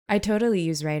I totally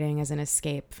use writing as an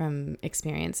escape from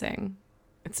experiencing.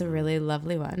 It's a really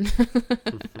lovely one.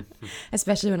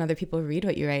 Especially when other people read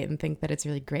what you write and think that it's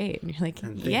really great. And you're like,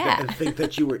 and think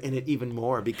that you were in it even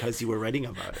more because you were writing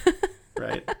about it.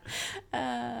 Right?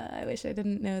 I wish I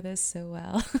didn't know this so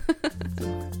well.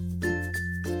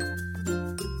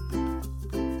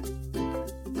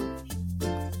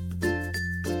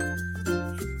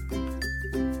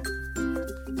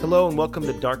 Hello and welcome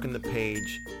to Darken the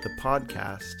Page, the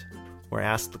podcast where I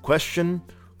ask the question,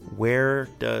 where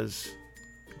does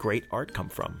great art come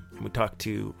from? And we talk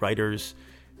to writers,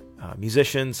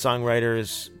 musicians,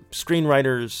 songwriters,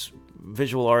 screenwriters,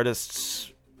 visual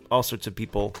artists, all sorts of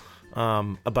people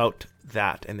about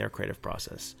that and their creative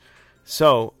process.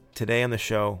 So today on the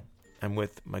show, I'm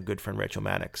with my good friend Rachael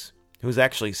Maddox, who's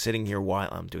actually sitting here while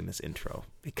I'm doing this intro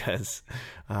because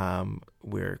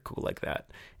we're cool like that.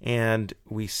 And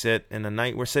we're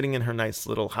sitting in her nice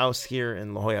little house here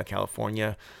in La Jolla,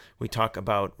 California. We talk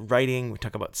about writing. We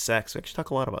talk about sex. We actually talk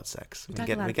a lot about sex. We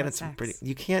get into sex.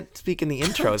 You can't speak in the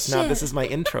intro. This is my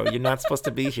intro. You're not supposed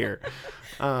to be here.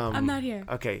 I'm not here.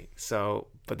 Okay,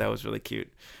 but that was really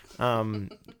cute.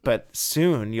 But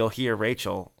soon you'll hear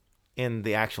Rachael in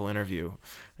the actual interview,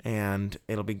 and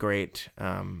it'll be great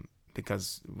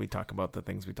because we talk about the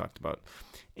things we talked about.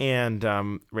 And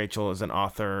Rachael is an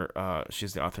author.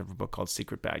 She's the author of a book called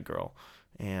Secret Bad Girl.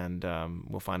 And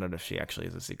we'll find out if she actually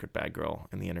is a secret bad girl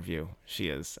in the interview. She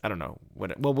is. I don't know.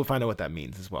 We'll find out what that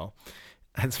means as well.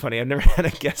 That's funny. I've never had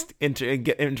a guest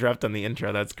interrupt on the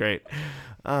intro. That's great.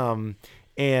 And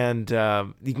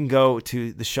you can go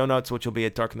to the show notes, which will be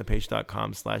at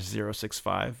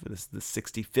darkenthepage.com/065. This is the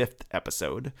 65th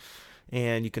episode.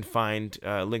 And you can find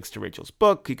links to Rachael's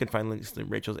book. You can find links to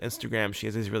Rachael's Instagram. She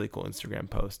has these really cool Instagram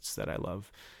posts that I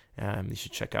love. You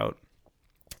should check out.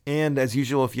 And as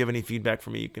usual, if you have any feedback for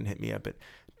me, you can hit me up at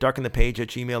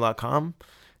darkenthepage@gmail.com.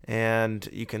 And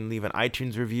you can leave an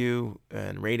iTunes review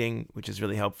and rating, which is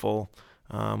really helpful.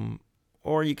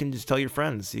 Or you can just tell your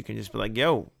friends. You can just be like,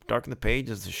 yo, Darken the Page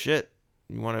is the shit.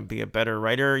 You want to be a better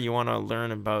writer? You want to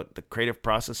learn about the creative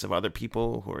process of other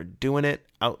people who are doing it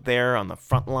out there on the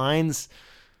front lines?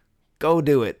 Go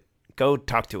do it. Go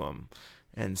talk to them.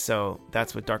 And so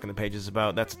that's what Darken the Page is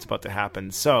about. That's what's about to happen.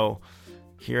 So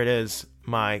here it is,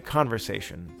 my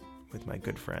conversation with my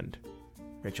good friend,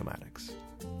 Rachael Maddox.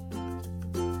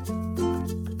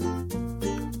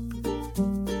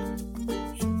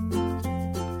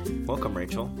 Welcome,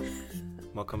 Rachael.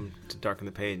 Welcome to Darken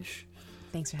the Page.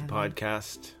 Thanks for having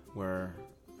podcast where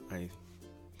I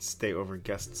stay over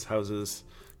guests' houses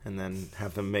and then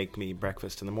have them make me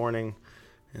breakfast in the morning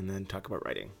and then talk about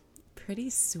writing. Pretty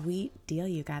sweet deal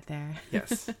you got there.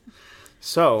 Yes.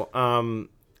 So,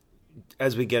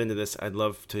 as we get into this, I'd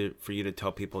love for you to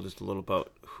tell people just a little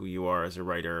about who you are as a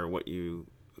writer, what you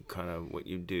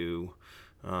do,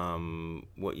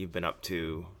 what you've been up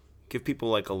to. Give people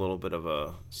like a little bit of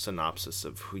a synopsis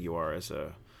of who you are as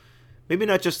maybe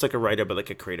not just like a writer, but like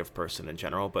a creative person in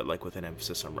general, but like with an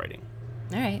emphasis on writing.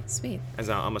 All right, sweet. As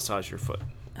I'll massage your foot.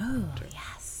 Oh,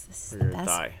 yes. This is the best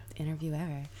thigh. Interview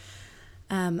ever.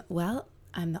 Well,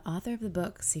 I'm the author of the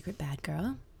book Secret Bad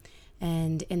Girl.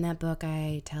 And in that book,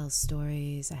 I tell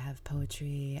stories, I have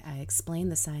poetry, I explain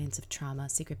the science of trauma.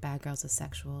 Secret Bad Girl's a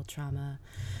sexual trauma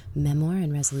memoir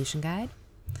and resolution guide.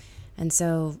 And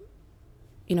so,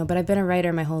 but I've been a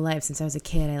writer my whole life. Since I was a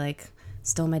kid, I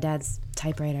stole my dad's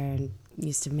typewriter and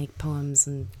used to make poems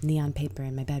and neon paper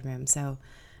in my bedroom. So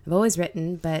I've always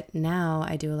written, but now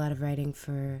I do a lot of writing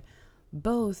for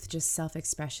both just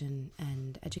self-expression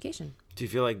and education. Do you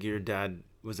feel like your dad,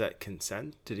 was that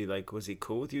consent? Was he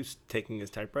cool with you taking his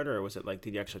typewriter, or was it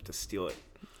did you actually have to steal it?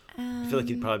 I feel like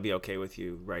he'd probably be okay with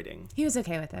you writing. He was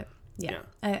okay with it. Yeah.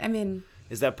 I mean,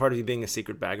 is that part of you being a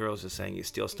secret bad girl, is just saying you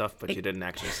steal stuff, but you didn't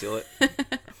actually steal it?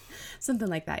 Something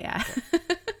like that, yeah.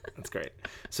 Okay. That's great.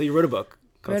 So you wrote a book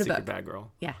called Secret Bad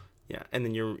Girl. Yeah. Yeah. And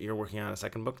then you're working on a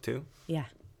second book too? Yeah.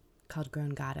 Called Grown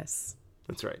Goddess.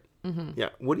 That's right. Mm-hmm. Yeah.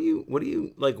 What do you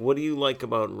like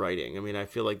about writing? I mean, I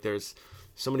feel like there's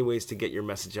so many ways to get your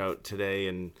message out today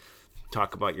and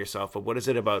talk about yourself, but what is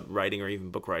it about writing or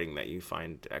even book writing that you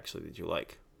find actually that you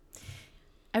like?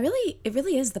 It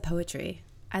really is the poetry.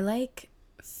 I like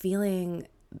feeling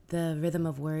the rhythm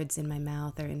of words in my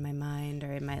mouth or in my mind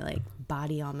or in my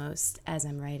body almost as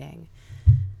I'm writing.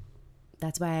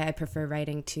 That's why I prefer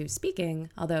writing to speaking,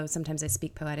 although sometimes I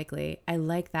speak poetically. I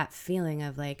like that feeling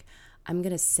of I'm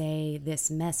going to say this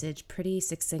message pretty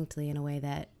succinctly in a way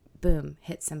that, boom,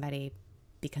 hits somebody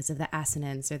because of the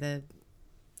assonance or the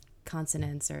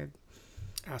consonants or...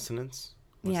 Assonance?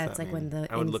 Yeah, it's like when the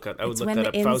I would look that up.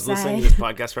 inside, If I was listening to this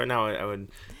podcast right now, I would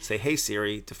say, "Hey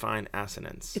Siri, define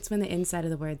assonance." It's when the inside of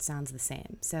the word sounds the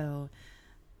same. So,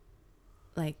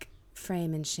 like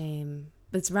frame and shame.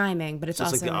 It's rhyming, but it's so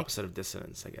also like the opposite of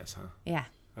dissonance, I guess, huh? Yeah,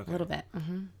 Okay. a little bit.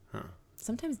 Huh.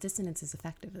 Sometimes dissonance is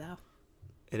effective, though.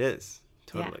 It is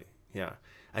totally. Yeah.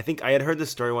 I think I had heard this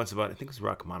story once about. I think it was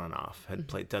Rachmaninoff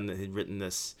had had written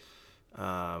this,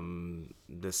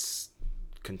 this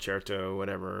concerto,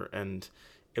 whatever, and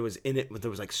it was in it. There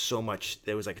was like so much.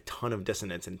 There was like a ton of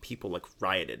dissonance, and people like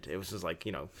rioted. It was just like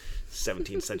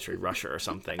 17th century Russia or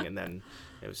something, and then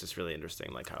it was just really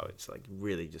interesting, like how it's like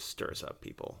really just stirs up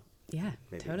people. Yeah,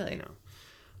 maybe, totally.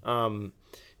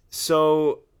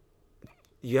 So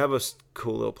you have a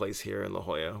cool little place here in La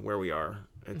Jolla where we are.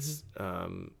 It's a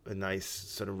nice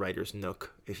sort of writer's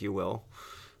nook, if you will.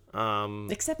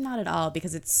 Except not at all,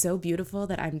 because it's so beautiful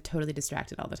that I'm totally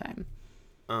distracted all the time.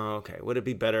 Oh, okay. Would it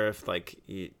be better if like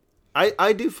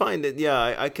I do find that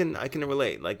I can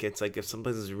relate. Like it's like if some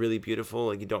place is really beautiful,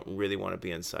 like you don't really want to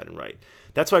be inside and write.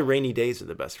 That's why rainy days are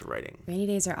the best for writing. Rainy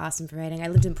days are awesome for writing. I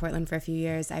lived in Portland for a few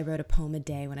years. I wrote a poem a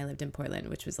day when I lived in Portland,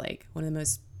 which was like one of the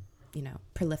most,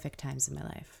 prolific times in my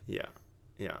life. Yeah.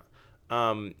 Yeah.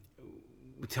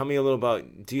 Tell me a little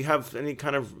about, do you have any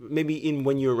kind of, maybe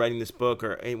when you're writing this book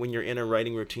or when you're in a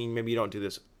writing routine, maybe you don't do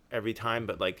this every time,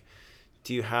 but like,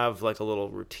 do you have like a little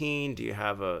routine? Do you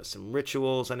have some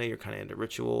rituals? I know you're kind of into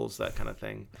rituals, that kind of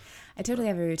thing. I totally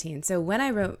have a routine. So when I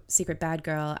wrote Secret Bad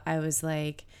Girl, I was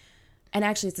like, and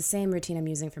actually it's the same routine I'm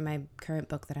using for my current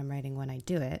book that I'm writing when I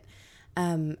do it.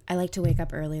 I like to wake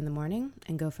up early in the morning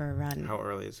and go for a run. How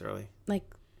early is early? Like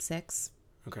 6.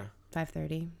 Okay.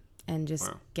 5:30. And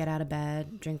just get out of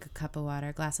bed, drink a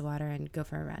glass of water, and go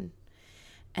for a run.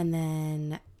 And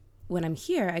then when I'm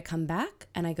here, I come back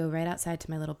and I go right outside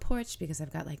to my little porch because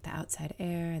I've got like the outside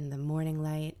air and the morning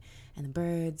light and the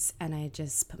birds. And I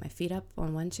just put my feet up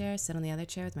on one chair, sit on the other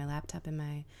chair with my laptop in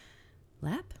my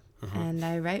lap. And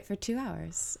I write for 2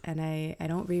 hours. And I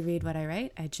don't reread what I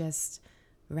write. I just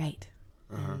write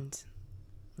and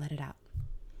let it out.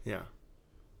 Yeah.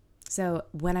 So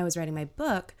when I was writing my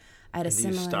book, I had a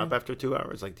similar... Do you stop after 2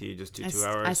 hours? Like, do you just do 2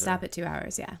 hours? I stop at 2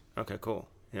 hours, yeah. Okay, cool.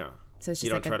 Yeah. So it's just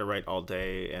you don't try to write all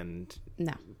day and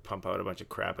pump out a bunch of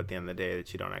crap at the end of the day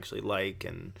that you don't actually like,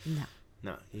 and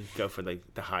no, you go for like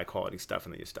the high quality stuff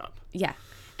and then you stop. Yeah.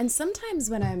 And sometimes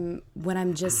when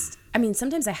I'm just,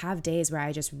 sometimes I have days where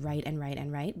I just write and write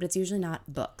and write, but it's usually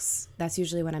not books. That's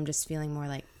usually when I'm just feeling more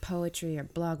like poetry or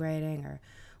blog writing or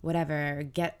whatever, or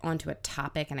get onto a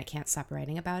topic and I can't stop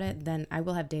writing about it. Then I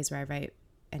will have days where I write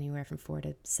anywhere from 4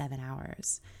 to 7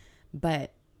 hours.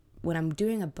 But when I'm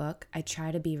doing a book, I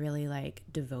try to be really like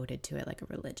devoted to it, like a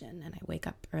religion. And I wake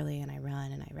up early and I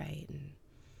run and I write. And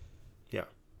yeah.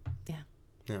 Yeah.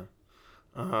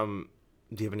 Do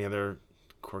you have any other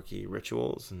quirky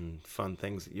rituals and fun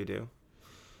things that you do?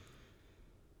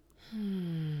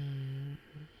 Do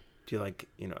you like,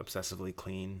 obsessively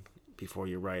clean before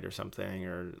you write or something,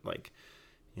 or like,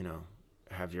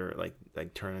 have your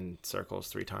like turn in circles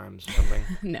 3 times or something?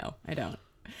 No, I don't.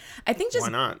 I think just... Why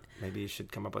not? Maybe you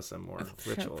should come up with some more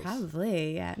rituals.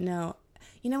 Probably, yeah. No.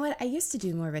 You know what? I used to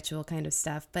do more ritual kind of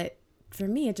stuff, but for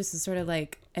me, it just was sort of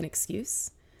like an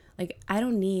excuse. Like, I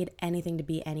don't need anything to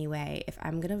be any way. If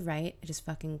I'm going to write, I just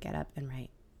fucking get up and write.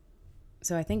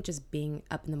 So I think just being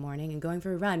up in the morning and going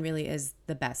for a run really is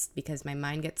the best because my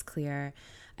mind gets clear.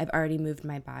 I've already moved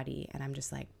my body and I'm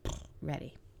just like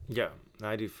ready. Yeah,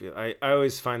 I do feel... I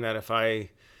always find that if I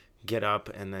get up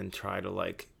and then try to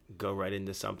like go right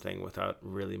into something without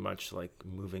really much like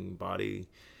moving body,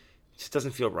 it just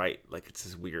doesn't feel right. Like it's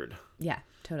just weird. Yeah,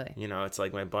 totally. It's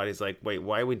like my body's like, wait,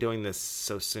 why are we doing this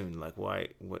so soon? Like why?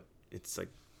 What? It's like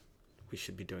we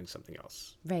should be doing something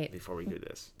else before we do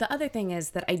this. The other thing is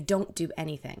that I don't do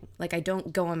anything. Like I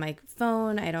don't go on my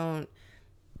phone. I don't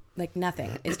like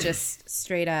nothing. It's just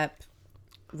straight up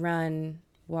run,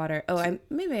 water. Oh,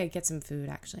 maybe I get some food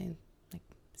actually, like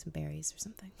some berries or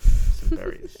something. Some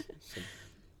berries.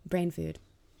 Brain food.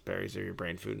 Berries are your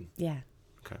brain food? Yeah.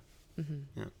 Okay.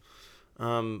 Mm-hmm. Yeah.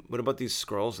 What about these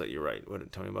scrolls that you write?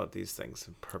 Tell me about these things.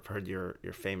 I've heard you're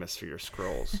famous for your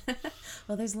scrolls.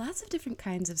 Well, there's lots of different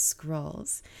kinds of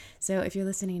scrolls. So if you're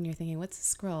listening and you're thinking, what's a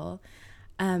scroll?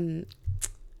 I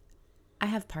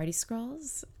have party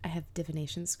scrolls. I have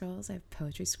divination scrolls. I have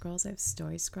poetry scrolls. I have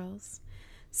story scrolls.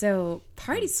 So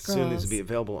party scrolls... Soon these will be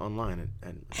available online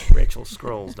at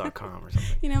rachelscrolls.com or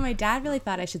something. My dad really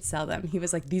thought I should sell them. He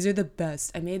was like, these are the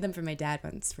best. I made them for my dad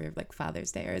once for like Father's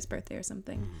Day or his birthday or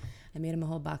something. I made him a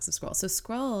whole box of scrolls. So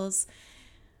scrolls,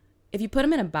 if you put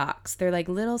them in a box, they're like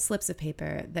little slips of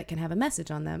paper that can have a message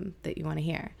on them that you want to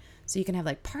hear. So you can have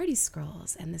like party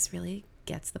scrolls, and this really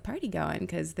gets the party going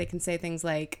because they can say things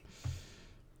like,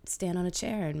 stand on a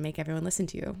chair and make everyone listen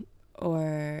to you,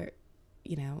 or,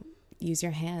 you know, use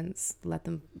your hands, let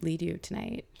them lead you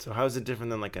tonight. So how is it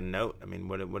different than like a note? I mean,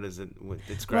 what is it?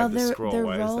 Describe the scroll. They're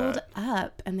Why rolled is that?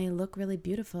 up, and they look really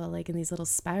beautiful, like in these little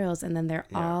spirals, and then they're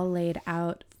all laid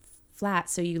out flat.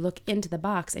 So you look into the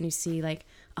box and you see like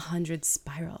 100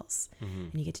 spirals,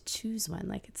 and you get to choose one.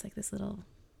 Like it's like this little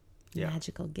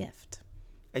magical gift.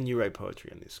 And you write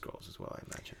poetry on these scrolls as well, I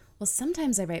imagine. Well,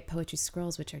 sometimes I write poetry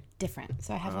scrolls which are different.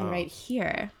 So I have one right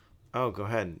here. Oh, go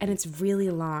ahead. And it's really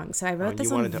long. So I wrote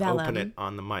this on vellum. You wanted to open it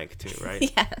on the mic too, right?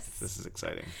 Yes. This is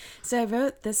exciting. So I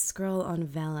wrote this scroll on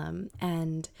vellum,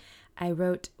 and I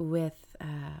wrote with,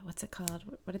 what's it called?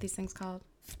 What are these things called?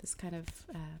 This kind of...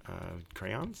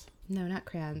 crayons? No, not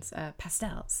crayons.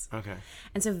 Pastels. Okay.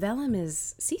 And so vellum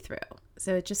is see-through.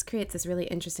 So it just creates this really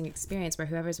interesting experience where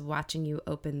whoever's watching you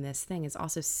open this thing is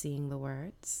also seeing the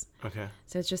words. Okay.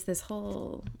 So it's just this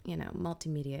whole, you know,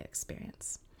 multimedia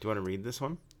experience. Do you want to read this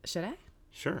one? Should I?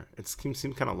 Sure. It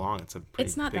seems kind of long. It's a pretty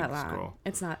It's not big that long. scroll.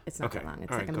 It's not Okay. that long.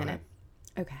 It's All like right, a minute.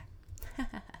 ahead.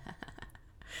 Okay.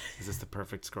 Is this the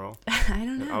perfect scroll? I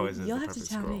don't know. It always is You'll the have to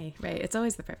perfect tell scroll. me. Right. It's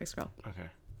always the perfect scroll. Okay.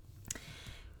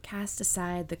 Cast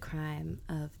aside the crime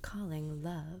of calling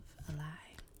love a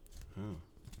lie. Oh.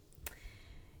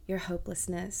 Your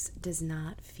hopelessness does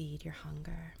not feed your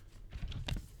hunger.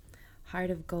 Heart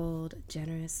of gold,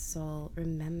 generous soul,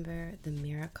 remember the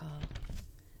miracle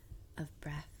of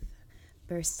breath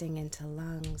bursting into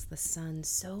lungs, the sun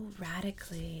so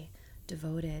radically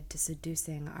devoted to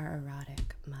seducing our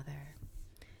erotic mother.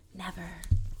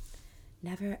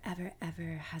 Never, ever,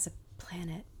 ever has a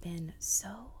planet been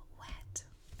so wet,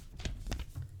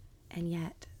 and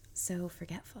yet so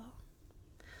forgetful.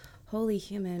 Holy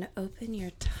human, open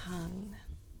your tongue.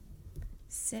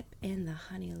 Sip in the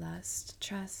honey lust.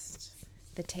 Trust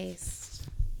the taste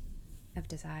of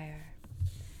desire.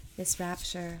 This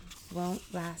rapture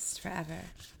won't last forever,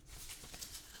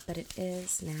 but it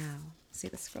is now. See,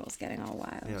 the scroll's getting all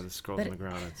wild. Yeah, the scroll's on the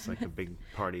ground. It's like a big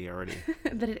party already.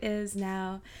 But it is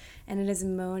now, and it is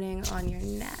moaning on your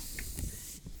neck.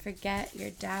 Forget your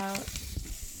doubt.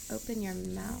 Open your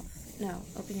mouth. No,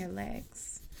 open your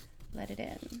legs. Let it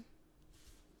in.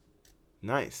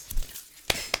 Nice.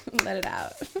 Let it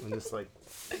out. And this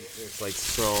there's like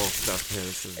scroll stuff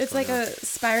here. It's like a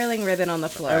spiraling ribbon on the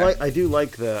floor. I do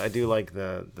like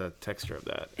the texture of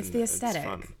that. It's the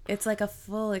aesthetic. It's like a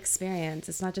full experience.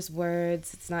 It's not just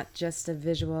words. It's not just a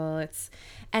visual.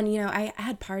 And you know, I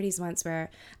had parties once where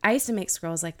I used to make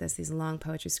scrolls like this, these long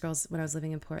poetry scrolls, when I was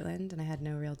living in Portland and I had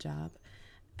no real job.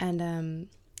 And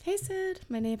hey Sid,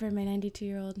 my neighbor, my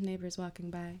 92-year-old neighbor's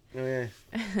walking by. Oh yeah,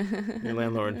 your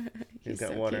landlord. He's got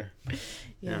so water.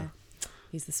 Yeah.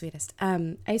 He's the sweetest.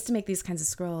 I used to make these kinds of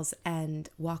scrolls and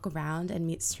walk around and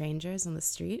meet strangers on the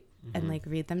street and like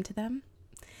read them to them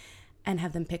and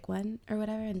have them pick one or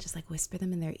whatever and just like whisper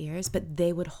them in their ears. But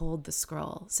they would hold the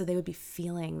scroll. So they would be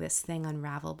feeling this thing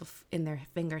unravel in their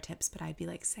fingertips, but I'd be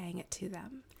like saying it to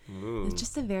them. Ooh. It's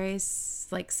just a very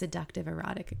like seductive,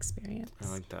 erotic experience. I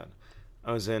like that.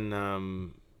 I was in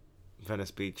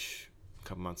Venice Beach a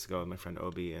couple months ago with my friend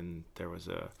Obi, and there was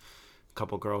a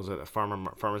couple girls at a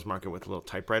farmer's market with a little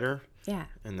typewriter. Yeah.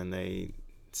 And then they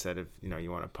said, if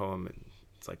you want a poem,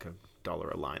 it's like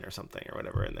 $1 a line or something or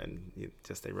whatever. And then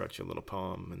they wrote you a little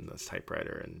poem in this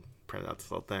typewriter and printed out this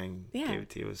little thing. Yeah. Gave it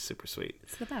to you. It was super sweet.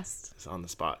 It's the best. It's on the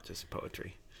spot, just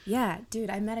poetry. Yeah, dude,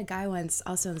 I met a guy once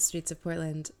also on the streets of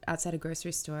Portland outside a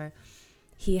grocery store.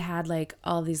 He had like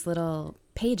all these little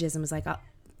pages and was like,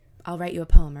 I'll write you a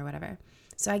poem or whatever.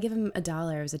 So I give him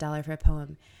 $1. It was $1 for a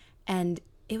poem. And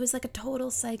it was like a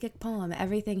total psychic poem.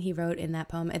 Everything he wrote in that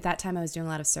poem. At that time, I was doing a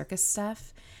lot of circus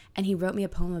stuff. And he wrote me a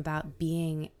poem about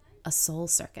being a soul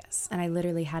circus. And I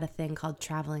literally had a thing called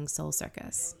Traveling Soul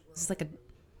Circus. This is like a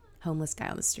homeless guy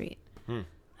on the street. I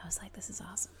was like, this is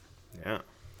awesome. Yeah.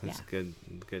 That's good.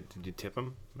 Did you tip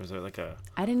him? Or was there like a...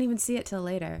 I didn't even see it till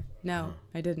later. No,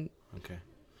 I didn't. Okay.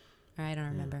 I don't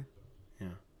remember.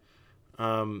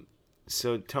 Yeah.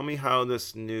 So tell me how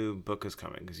this new book is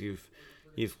coming, because you've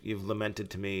lamented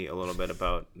to me a little bit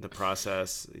about the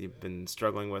process. You've been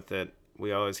struggling with it.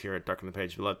 We always hear at Dark on the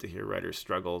Page, we love to hear writers'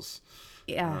 struggles.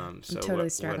 Yeah, I'm totally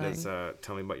struggling.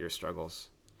 Tell me about your struggles.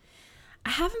 I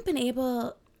haven't been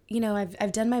able,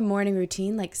 I've done my morning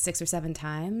routine like 6 or 7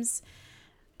 times.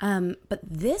 But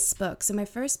this book, so my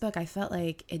first book, I felt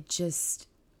like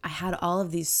I had all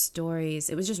of these stories.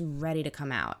 It was just ready to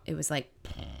come out. It was like,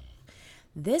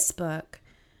 this book,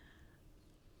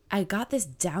 I got this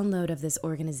download of this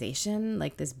organization,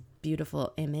 like this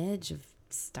beautiful image of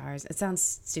stars. It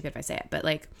sounds stupid if I say it, but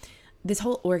like this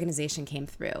whole organization came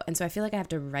through. And so I feel like I have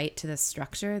to write to the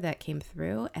structure that came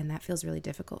through, and that feels really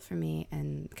difficult for me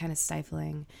and kind of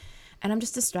stifling. And I'm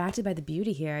just distracted by the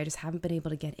beauty here. I just haven't been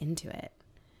able to get into it.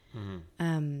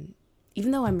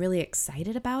 Even though I'm really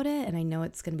excited about it and I know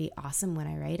it's going to be awesome when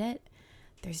I write it,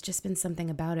 there's just been something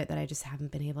about it that I just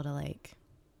haven't been able to like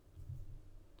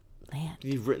land.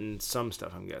 You've written some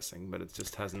stuff, I'm guessing, but it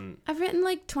just hasn't. I've written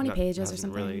like 20 pages or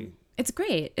something. Really... It's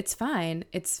great. It's fine.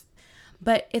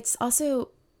 But it's also,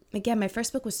 again, my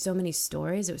first book was so many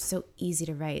stories. It was so easy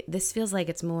to write. This feels like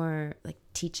it's more like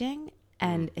teaching,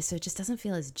 and so it just doesn't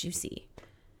feel as juicy.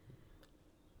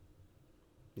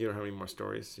 You don't have any more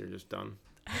stories? You're just done?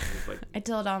 Like... I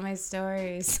told all my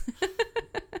stories.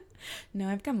 No,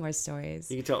 I've got more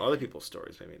stories. You can tell other people's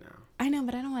stories maybe now. I know,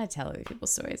 but I don't want to tell other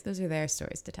people's stories. Those are their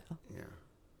stories to tell. Yeah.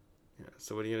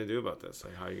 So what are you going to do about this?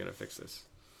 Like, how are you going to fix this?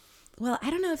 Well, I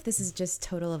don't know if this is just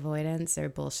total avoidance or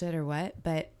bullshit or what,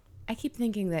 but I keep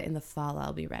thinking that in the fall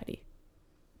I'll be ready.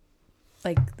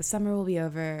 Like, the summer will be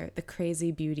over. The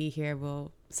crazy beauty here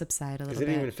will subside a little bit.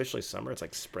 Is it even officially summer? It's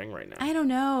like spring right now. I don't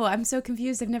know. I'm so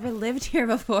confused. I've never lived here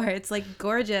before. It's like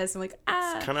gorgeous. I'm like,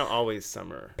 It's kind of always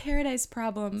summer. Paradise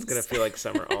problems. It's going to feel like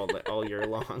summer all year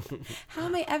long. How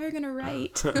am I ever going to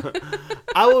write?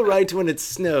 I will write when it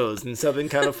snows in Southern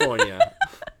California.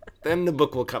 Then the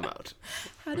book will come out.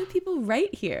 How do people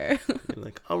write here?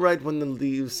 Like, I'll write when the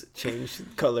leaves change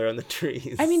color on the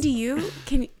trees. I mean, do you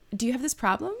have this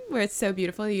problem where it's so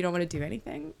beautiful you don't want to do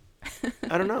anything?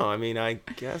 I don't know. I mean, I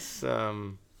guess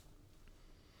I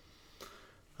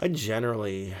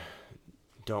generally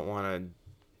don't want to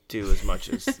do as much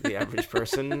as the average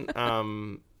person. I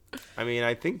mean,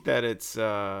 I think that it's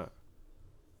well,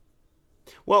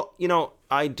 you know,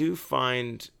 I do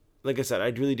find, like I said, I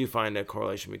really do find a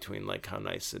correlation between like how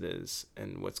nice it is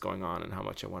and what's going on and how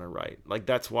much I want to write. Like,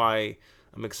 that's why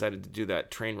I'm excited to do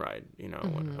that train ride, you know,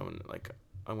 when like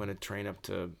I'm going to train up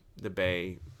to the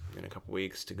Bay in a couple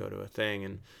weeks to go to a thing,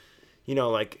 and you know,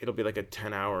 like it'll be like a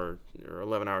 10-hour or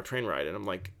 11-hour train ride, and I'm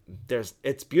like,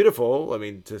 it's beautiful, I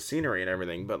mean, the scenery and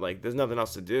everything, but like there's nothing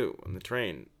else to do on the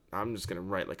train. I'm just gonna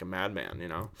write like a madman, you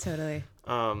know. Totally.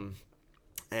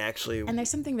 And there's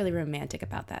something really romantic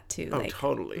about that too. Oh, like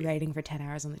totally. Writing for 10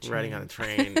 hours on the train. Writing on a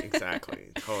train,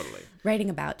 exactly. Totally. Writing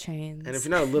about trains. And if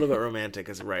you're not a little bit romantic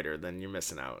as a writer, then you're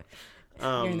missing out.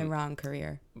 You're in the wrong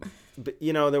career. But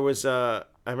you know, there was I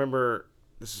remember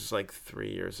this was like 3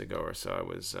 years ago or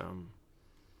so.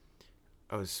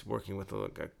 I was working with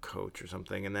a coach or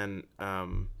something, and then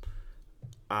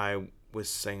I was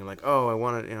saying like, oh, I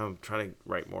want to, you know, try to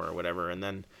write more or whatever, and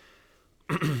then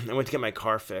I went to get my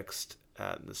car fixed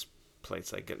at this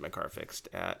place I get my car fixed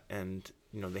at, and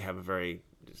you know, they have a very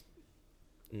just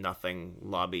nothing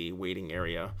lobby waiting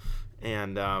area,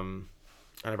 and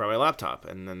I brought my laptop,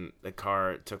 and then the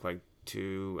car took like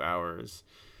 2 hours,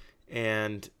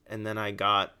 and then I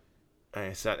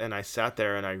sat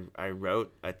there and I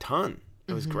wrote a ton.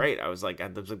 It was great. I was like,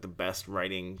 it was like the best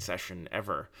writing session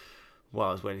ever while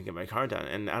I was waiting to get my car done.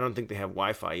 And I don't think they have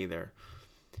Wi-Fi either.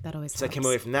 That always So helps. I came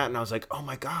away from that and I was like, oh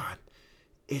my God,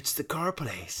 it's the car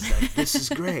place. Like, this is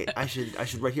great. I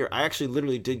should write here. I actually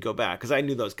literally did go back because I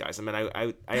knew those guys. I mean,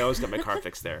 I always got my car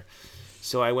fixed there.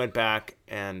 So I went back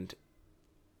and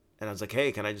I was like,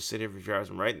 hey, can I just sit here for a few hours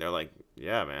and write? And they're like,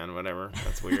 yeah, man, whatever.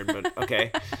 That's weird, but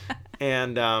okay.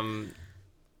 And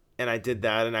I did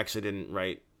that and actually didn't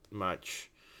write much.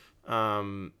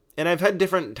 And I've had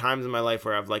different times in my life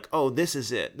where I've like, oh, this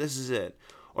is it.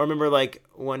 Or I remember like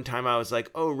one time I was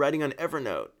like, oh, writing on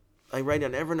Evernote. I write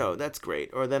on Evernote. That's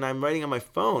great. Or then I'm writing on my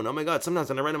phone. Oh my God. Sometimes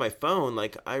when I write on my phone,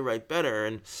 like I write better.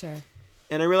 And sure.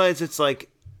 And I realized it's like,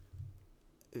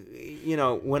 you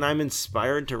know, when I'm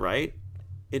inspired to write,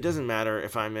 it doesn't matter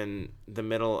if I'm in the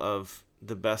middle of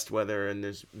the best weather and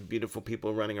there's beautiful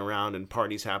people running around and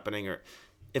parties happening, or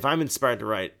if I'm inspired to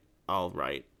write, I'll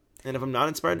write. And if I'm not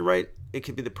inspired to write, it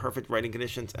could be the perfect writing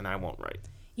conditions and I won't write.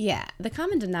 Yeah. The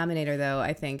common denominator, though,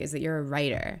 I think, is that you're a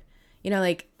writer. You know,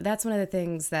 like, that's one of the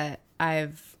things that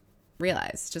I've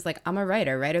realized. Just like, I'm a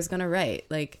writer. Writer's going to write.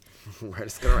 Like,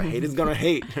 writer's going to write. Hate is going to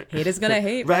hate. Hate is going to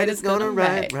hate. Writer's going to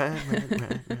write. Right.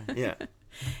 Yeah.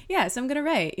 Yeah. So I'm going to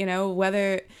write, you know,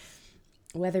 weather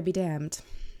be damned.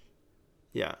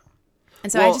 Yeah.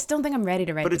 And so I just don't think I'm ready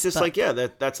to write. But it's just book. like, yeah,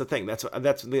 that's the thing. That's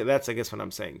I guess what I'm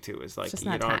saying too is like, it's just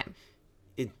you not don't. Time.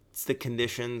 It's the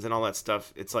conditions and all that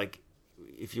stuff. It's like,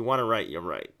 if you want to write, you'll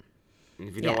write, and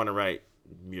if you don't want to write,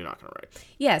 you're not going to write.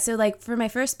 Yeah. So like for my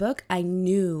first book, I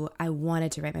knew I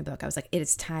wanted to write my book. I was like, it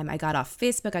is time. I got off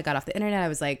Facebook. I got off the internet. I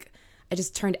was like, I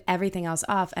just turned everything else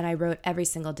off and I wrote every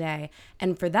single day.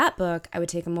 And for that book, I would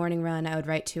take a morning run. I would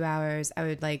write 2 hours. I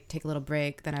would like take a little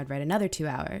break. Then I would write another 2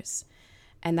 hours.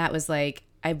 And that was like,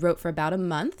 I wrote for about a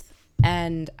month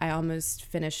and I almost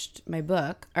finished my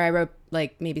book, or I wrote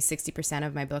like maybe 60%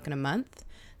 of my book in a month.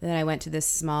 Then I went to this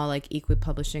small like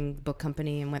publishing book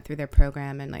company and went through their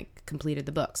program and like completed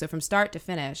the book. So from start to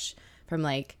finish, from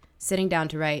like sitting down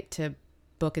to write to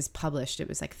book is published, it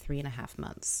was like 3.5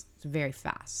 months. It's very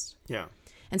fast. Yeah.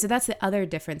 And so that's the other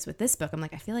difference with this book. I'm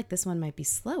like, I feel like this one might be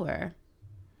slower,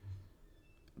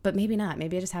 but maybe not.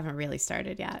 Maybe I just haven't really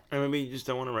started yet. Or maybe you just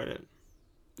don't want to write it.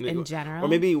 In general? Or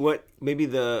maybe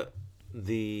the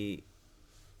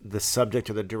subject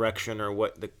or the direction or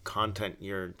what the content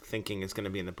you're thinking is going to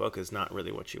be in the book is not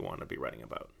really what you want to be writing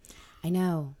about. I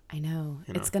know.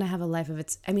 It's going to have a life of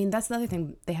its... I mean, that's the other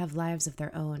thing. They have lives of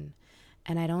their own.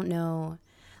 And I don't know...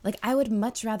 Like, I would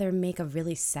much rather make a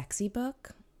really sexy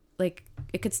book. Like,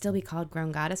 it could still be called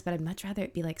Grown Goddess, but I'd much rather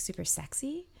it be, like, super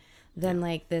sexy than,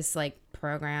 like, this, like,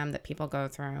 program that people go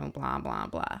through, blah, blah,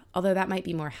 blah. Although that might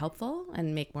be more helpful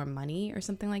and make more money or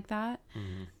something like that.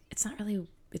 Mm-hmm. It's not really...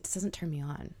 It doesn't turn me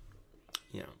on.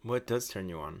 Yeah. What does turn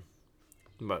you on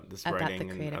about this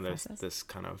writing and this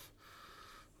kind of...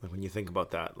 Like, when you think about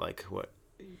that, like, what,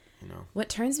 you know? What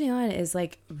turns me on is,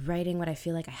 like, writing what I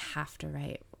feel like I have to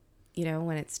write. You know,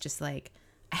 when it's just like,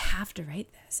 I have to write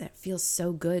this. It feels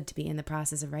so good to be in the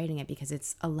process of writing it because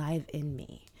it's alive in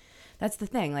me. That's the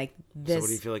thing. Like this. So what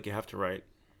do you feel like you have to write?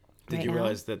 Did you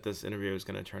realize that this interview is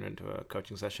going to turn into a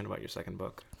coaching session about your second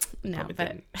book? No,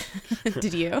 but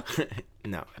did you?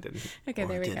 No, I didn't. Okay,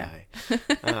 there we go.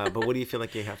 But what do you feel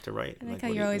like you have to write? I like how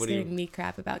you're always giving me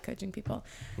crap about coaching people.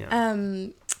 Yeah.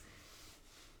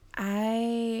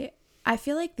 I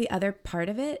feel like the other part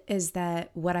of it is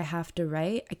that what I have to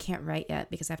write, I can't write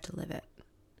yet because I have to live it.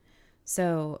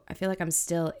 So I feel like I'm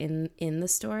still in the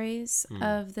stories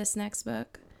of this next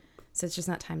book. So it's just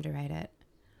not time to write it.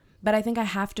 But I think I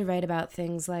have to write about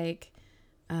things like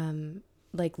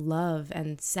love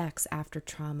and sex after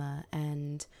trauma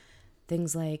and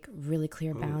things like really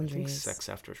clear boundaries. I think Sex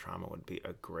After Trauma would be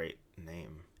a great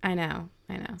name. I know.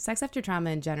 Sex after trauma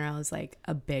in general is like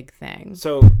a big thing.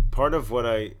 So part of one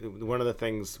of the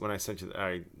things when I sent you,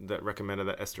 that recommended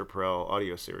the Esther Perel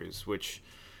audio series, which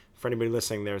for anybody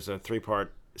listening, there's a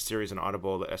 3-part series on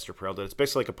Audible that Esther Perel did. It's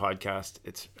basically like a podcast.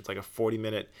 It's like a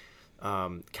 40-minute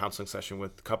counseling session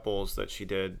with couples that she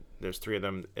did. There's 3 of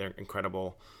them. They're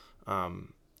incredible.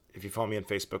 If you follow me on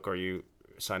Facebook or you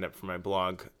signed up for my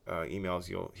blog emails,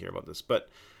 you'll hear about this. But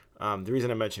the reason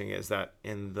I'm mentioning it is that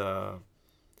in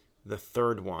the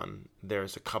third one,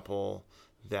 there's a couple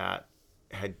that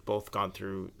had both gone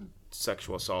through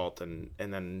sexual assault and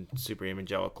then super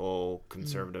evangelical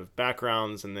conservative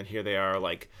backgrounds, and then here they are,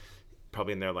 like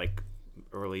probably in their like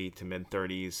early to mid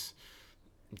 30s,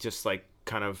 just like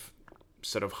kind of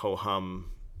sort of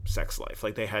ho-hum sex life.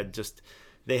 Like they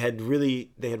had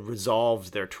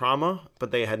resolved their trauma, but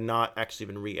they had not actually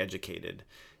been re-educated.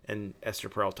 And Esther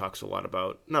Perel talks a lot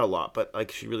about, not a lot, but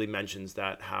like she really mentions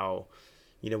that how,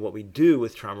 you know, what we do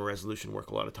with trauma resolution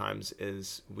work a lot of times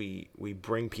is we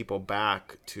bring people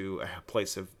back to a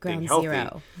place of being healthy,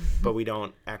 but we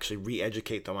don't actually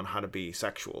re-educate them on how to be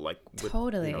sexual, like with,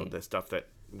 you know, the stuff that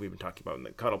we've been talking about in the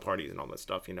cuddle parties and all that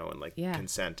stuff, you know, and like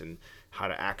consent and how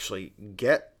to actually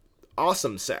get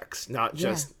awesome sex, not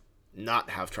just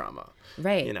not have trauma.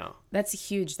 Right. You know, that's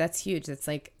huge. That's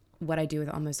like what I do with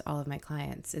almost all of my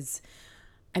clients is,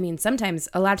 I mean,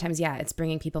 a lot of times, it's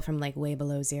bringing people from like way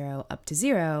below 0 up to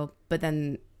 0, but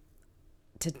then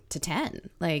to 10.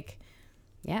 Like,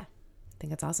 I think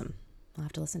that's awesome. I'll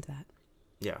have to listen to that.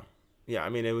 Yeah. Yeah. I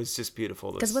mean, it was just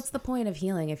beautiful. Because what's the point of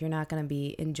healing if you're not going to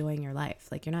be enjoying your life?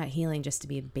 Like, you're not healing just to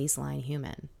be a baseline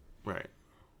human. Right.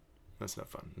 That's not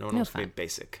fun. No one wants to be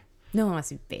basic. No one wants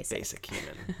to be basic. Basic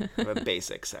human. Have a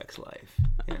basic sex life.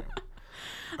 You know.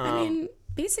 I mean,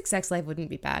 basic sex life wouldn't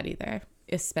be bad either,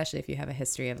 especially if you have a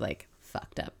history of like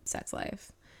fucked up sex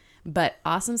life. But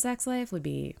awesome sex life would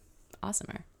be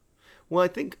awesomer. Well, I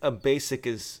think a basic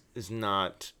is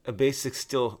not, a basic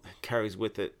still carries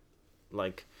with it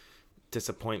like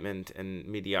disappointment and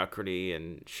mediocrity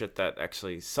and shit that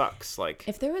actually sucks. Like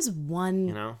if there was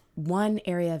one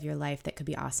area of your life that could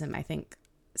be awesome, I think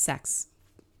sex.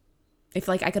 If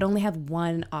like I could only have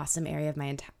one awesome area of my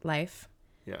entire life.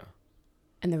 Yeah.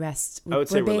 And the rest I would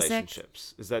say basic.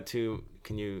 Relationships. Is that too,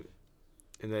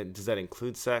 does that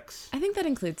include sex? I think that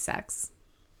includes sex.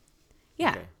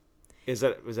 Yeah. Okay. Was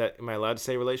that, am I allowed to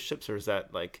say relationships, or is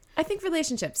that like... I think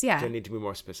relationships, yeah. Do I need to be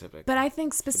more specific? But I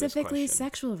think specifically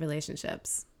sexual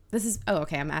relationships.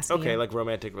 I'm asking you. Okay, like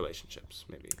romantic relationships,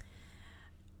 maybe.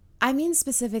 I mean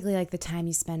specifically like the time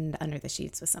you spend under the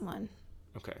sheets with someone.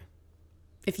 Okay.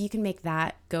 If you can make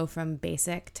that go from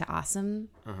basic to awesome,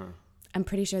 I'm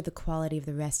pretty sure the quality of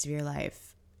the rest of your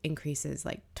life increases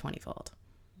like 20-fold.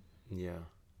 Yeah.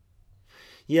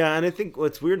 Yeah, and I think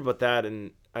what's weird about that,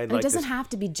 and And it doesn't have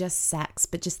to be just sex,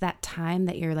 but just that time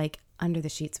that you're like under the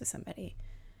sheets with somebody.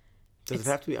 Does it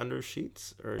have to be under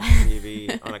sheets, or can you be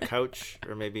on a couch,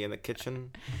 or maybe in the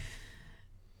kitchen?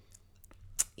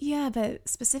 Yeah, but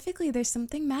specifically, there's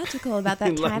something magical about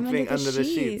that Like time being under the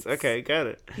sheets. Okay, got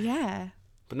it. Yeah.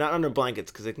 But not under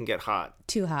blankets because it can get hot.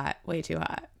 Too hot. Way too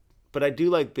hot. But I do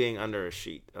like being under a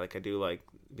sheet. Like I do like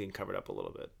being covered up a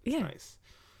little bit. It's nice.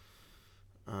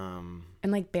 And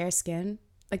like bare skin.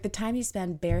 Like the time you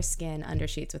spend bare skin under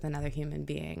sheets with another human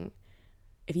being,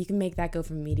 if you can make that go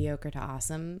from mediocre to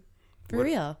awesome, for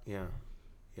real. Yeah.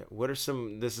 Yeah. What are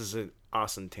some, this is an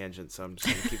awesome tangent, so I'm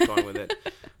just going to keep going with it.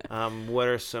 What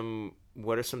are some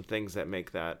things that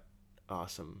make that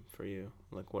awesome for you?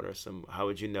 Like how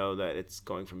would you know that it's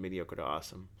going from mediocre to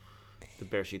awesome? The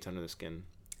bare sheets under the skin.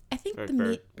 I think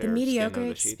the mediocre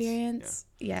experience,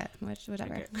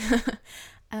 whatever. Okay.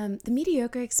 The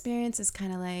mediocre experience is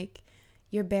kind of like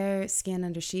your bare skin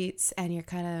under sheets and you're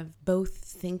kind of both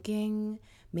thinking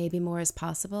maybe more is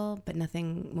possible, but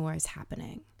nothing more is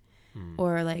happening.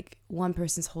 Or like one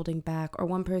person's holding back or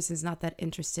one person's not that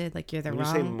interested, like you're the wrong. When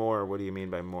you say more, what do you mean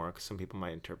by more? Because some people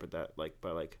might interpret that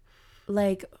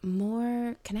like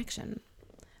more connection,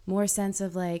 more sense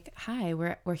of like, hi,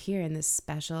 we're here in this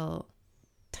special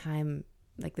time,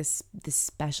 like this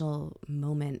special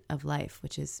moment of life,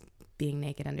 which is being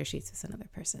naked under sheets with another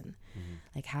person.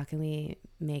 Like, how can we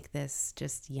make this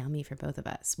just yummy for both of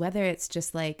us? Whether it's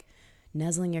just like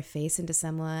nuzzling your face into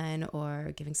someone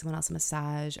or giving someone else a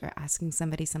massage or asking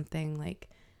somebody something like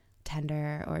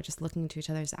tender or just looking into each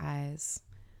other's eyes.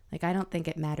 Like, I don't think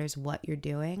it matters what you're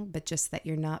doing, but just that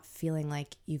you're not feeling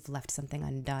like you've left something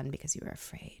undone because you were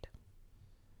afraid.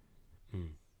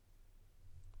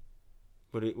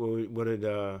 Do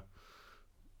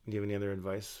you have any other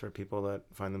advice for people that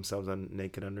find themselves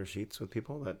naked under sheets with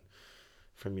people, that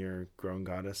from your grown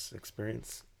goddess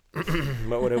experience?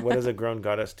 What does a grown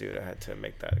goddess do to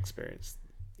make that experience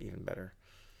even better?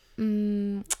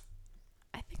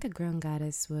 I think a grown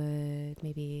goddess would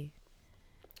maybe...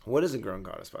 What is a grown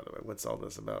goddess, by the way? What's all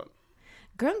this about?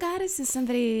 Grown goddess is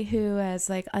somebody who has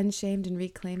like unshamed and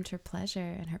reclaimed her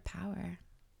pleasure and her power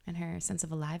and her sense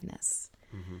of aliveness.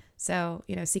 So,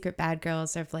 secret bad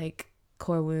girls have like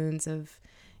core wounds of,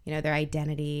 their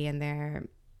identity and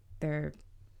their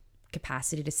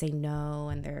capacity to say no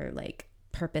and their like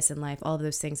purpose in life. All of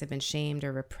those things have been shamed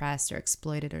or repressed or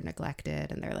exploited or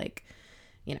neglected, and they're like,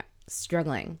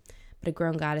 struggling. But a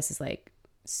grown goddess is like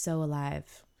so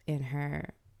alive in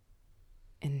her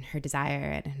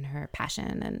desire and in her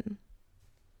passion and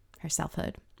her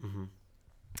selfhood.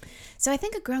 So I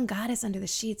think a grown goddess under the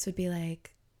sheets would be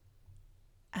like,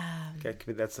 okay,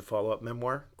 that's the follow-up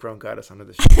memoir, Grown Goddess Under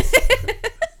the Sheets.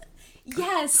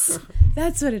 Yes,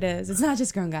 that's what it is. It's not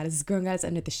just Grown Goddess, it's Grown Goddess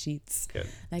Under the Sheets. Good.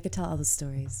 I could tell all the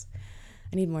stories.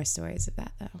 I need more stories of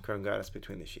that, though. Grown Goddess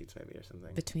Between the Sheets, maybe, or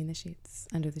something. Between the Sheets,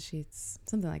 Under the Sheets,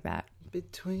 something like that.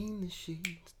 Between the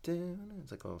sheets, down.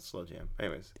 It's like a little slow jam.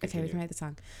 Anyways, continue. Okay, we can write the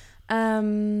song.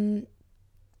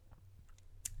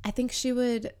 I think she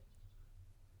would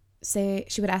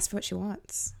ask for what she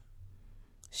wants.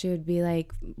 She would be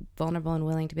like vulnerable and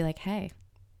willing to be like, hey,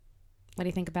 what do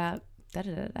you think about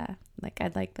da-da-da-da? Like,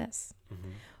 I'd like this.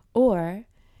 Or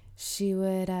she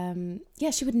would,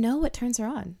 she would know what turns her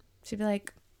on. She'd be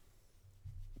like,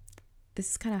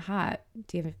 this is kind of hot.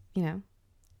 Do you have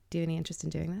any interest in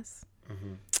doing this?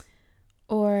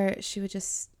 Or she would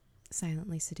just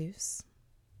silently seduce.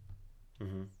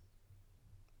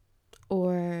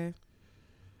 Or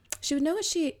she would know what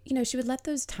she would let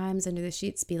those times under the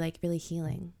sheets be like really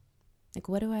healing. Like,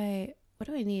 what do I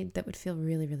need that would feel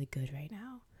really, really good right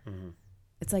now?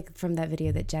 It's like from that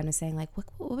video that Jen was saying, like,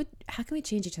 how can we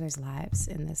change each other's lives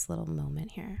in this little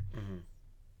moment here?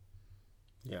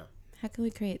 Yeah. How can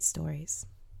we create stories?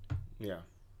 Yeah,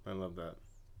 I love that.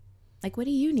 Like, what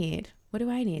do you need? What do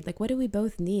I need? Like, what do we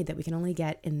both need that we can only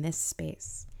get in this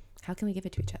space? How can we give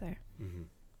it to each other?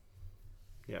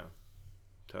 Yeah,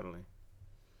 totally.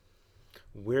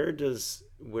 Where does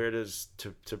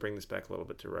to bring this back a little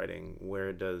bit to writing,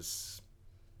 where does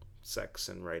sex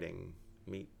and writing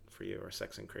meet for you, or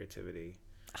sex and creativity?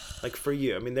 Like, for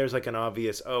you, I mean, there's like an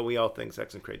obvious, we all think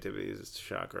sex and creativity is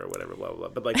chakra or whatever, blah, blah, blah.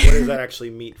 But like, where does that actually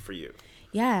meet for you?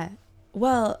 Yeah.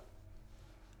 Well,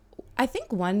 I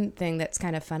think one thing that's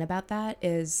kind of fun about that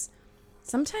is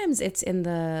sometimes it's in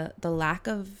the lack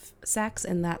of sex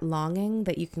and that longing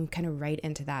that you can kind of write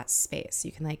into that space.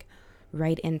 You can like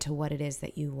write into what it is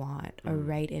that you want, or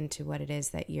write into what it is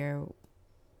that you're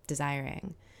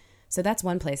desiring. So that's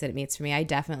one place that it meets for me. I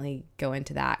definitely go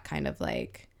into that kind of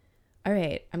like, all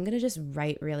right, I'm going to just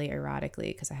write really erotically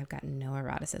because I have got no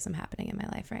eroticism happening in my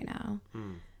life right now.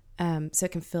 So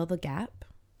it can fill the gap.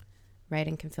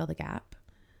 Writing can fill the gap.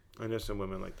 I know some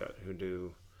women like that who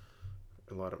do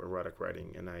a lot of erotic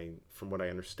writing, and from what I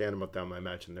understand about them, I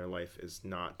imagine their life is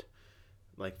not,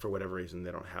 like, for whatever reason,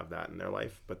 they don't have that in their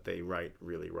life, but they write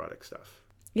really erotic stuff.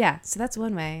 Yeah, so that's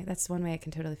one way. That's one way I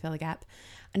can totally fill the gap.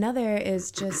 Another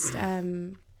is just,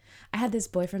 I had this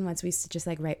boyfriend once. We used to just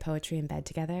like write poetry in bed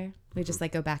together. We just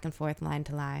like go back and forth, line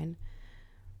to line.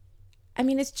 I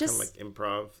mean, it's just kind of like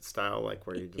improv style, like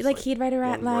where you just like he'd write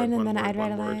a line and then I'd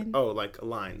write a line. Oh, like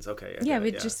lines. Okay. Yeah,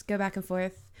 we'd just go back and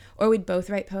forth, or we'd both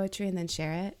write poetry and then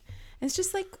share it. And it's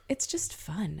just like, it's just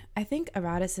fun. I think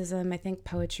eroticism, I think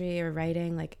poetry or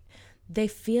writing, like they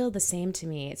feel the same to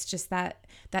me. It's just that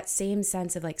same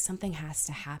sense of like something has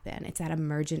to happen. It's that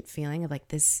emergent feeling of like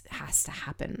this has to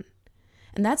happen.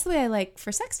 And that's the way I like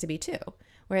for sex to be too,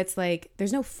 where it's like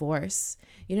there's no force.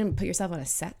 You didn't put yourself on a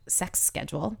sex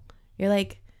schedule. You're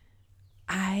like,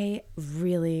 I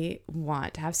really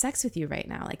want to have sex with you right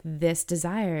now. Like this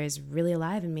desire is really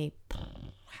alive in me.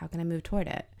 How can I move toward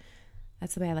it?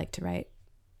 That's the way I like to write.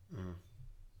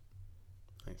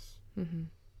 Nice. Mm-hmm.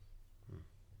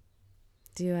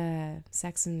 Do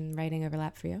sex and writing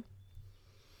overlap for you?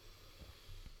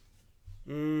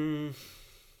 You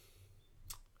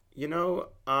know,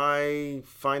 I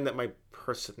find that my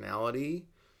personality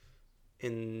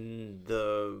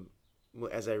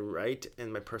as I write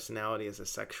and my personality as a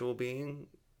sexual being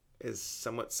is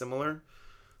somewhat similar.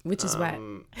 Which is what?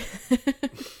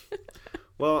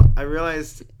 Well, I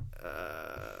realized,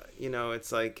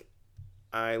 it's like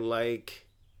I like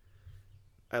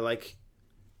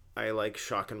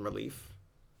shock and relief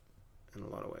in a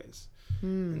lot of ways.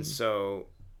 And so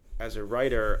as a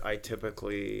writer, I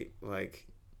typically like,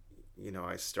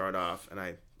 I start off and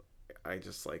I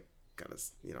just like kind of,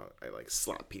 I like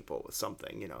slap people with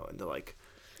something, and they're like,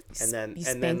 and then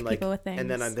like, and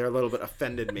then they're a little bit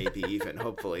offended, maybe even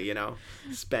hopefully,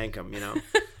 spank them, And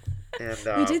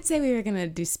we did say we were going to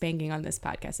do spanking on this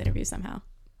podcast interview somehow.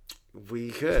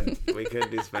 We could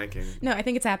do spanking. No, I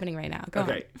think it's happening right now. Go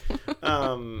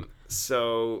on.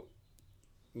 So,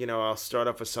 I'll start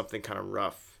off with something kind of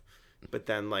rough, but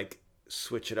then like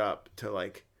switch it up to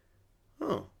like,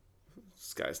 oh,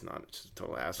 this guy's not just a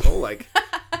total asshole. Like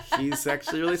he's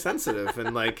actually really sensitive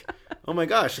and like, oh my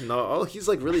gosh. And he's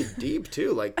like really deep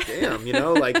too. Like, damn,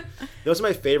 like those are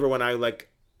my favorite when I like,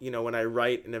 when I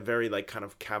write in a very like kind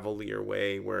of cavalier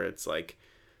way where it's like,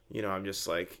 I'm just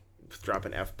like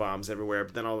dropping F-bombs everywhere,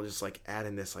 but then I'll just like add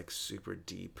in this like super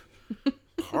deep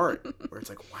part where it's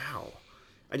like, wow.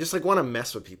 I just like want to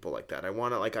mess with people like that. I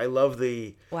want to like, I love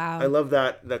the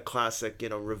classic,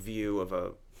 review of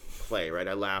a play, right?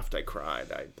 I laughed, I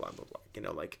cried, I blah, blah,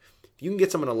 blah. Like if you can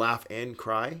get someone to laugh and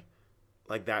cry,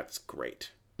 like that's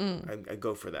great. I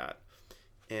go for that.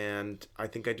 And I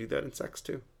think I do that in sex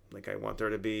too. Like I want there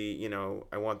to be,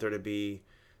 I want there to be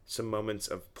some moments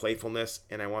of playfulness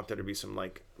and I want there to be some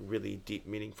like really deep,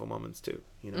 meaningful moments too,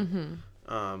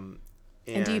 Mm-hmm.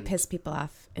 And do you piss people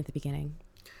off at the beginning?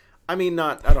 I mean,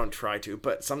 I don't try to,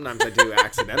 but sometimes I do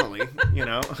accidentally,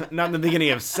 not in the beginning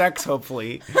of sex,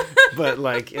 hopefully, but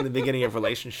like in the beginning of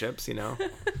relationships,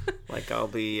 like I'll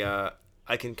be, I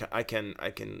can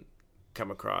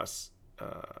come across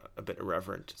a bit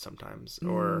irreverent sometimes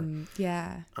or,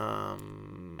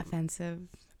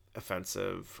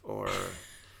 offensive or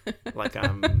like,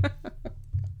 and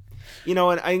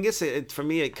I guess for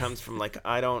me, it comes from like,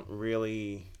 I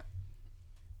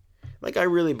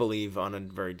really believe on a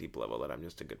very deep level that I'm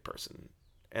just a good person.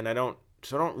 And I don't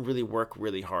really work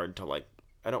really hard to like,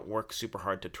 I don't work super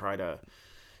hard to try to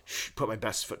put my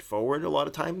best foot forward a lot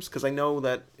of times. Cause I know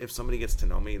that if somebody gets to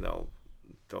know me, they'll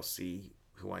see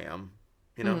who I am,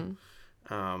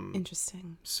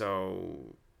 Interesting.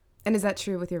 So. And is that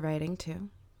true with your writing too?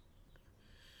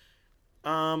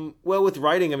 Well, with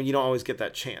writing, I mean, you don't always get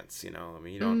that chance, I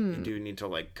mean, you do need to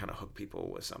like kind of hook people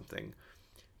with something,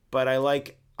 but I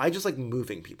just like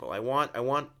moving people. I want,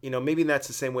 maybe that's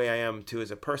the same way I am too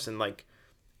as a person. Like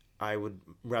I would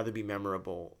rather be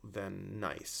memorable than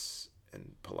nice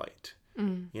and polite,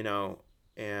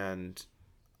 and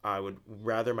I would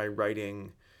rather my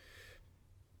writing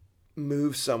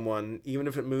move someone, even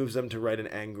if it moves them to write an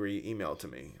angry email to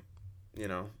me,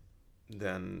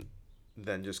 than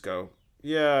just go,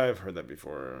 yeah, I've heard that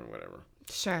before or whatever.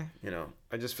 Sure.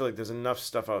 I just feel like there's enough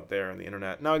stuff out there on the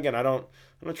internet. Now, again, I'm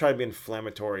not trying to be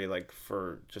inflammatory, like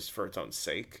for its own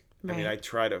sake. Right. I mean, I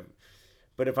try to,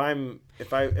 but if I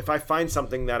find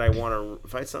something that I want to,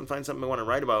 find something I want to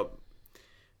write about,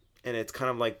 and it's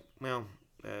kind of like well,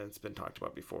 it's been talked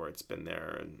about before. It's been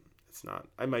there, and it's not.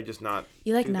 I might just not.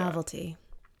 You like do that. novelty.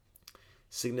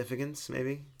 Significance,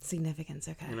 maybe. Significance,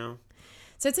 okay. You know?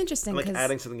 So it's interesting like because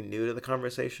adding something new to the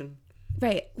conversation.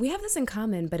 Right. We have this in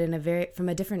common, but from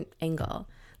a different angle.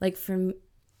 Like from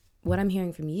what I'm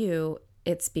hearing from you,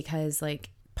 it's because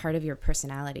like part of your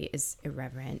personality is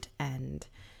irreverent and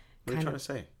What are you trying to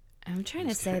say? I'm trying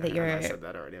to say that you're. I said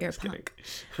that already. I'm just punk.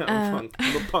 kidding.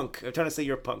 I'm a punk. I'm trying to say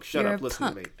you're a punk. Shut up. Listen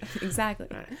to me. Exactly.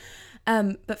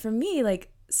 Right. But for me, like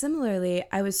similarly,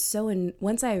 I was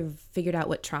once I figured out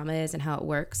what trauma is and how it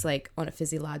works, like on a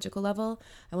physiological level,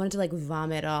 I wanted to like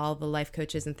vomit all the life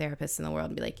coaches and therapists in the world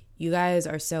and be like, you guys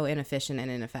are so inefficient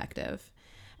and ineffective.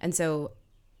 And so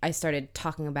I started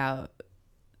talking about,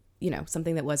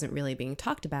 something that wasn't really being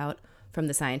talked about from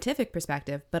the scientific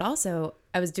perspective, but also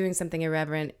I was doing something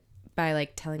irreverent by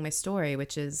like telling my story,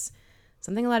 which is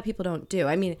something a lot of people don't do.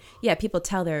 I mean, yeah, people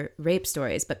tell their rape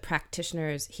stories, but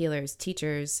practitioners, healers,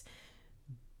 teachers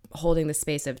holding the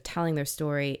space of telling their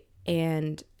story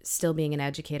and still being an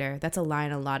educator, that's a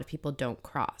line a lot of people don't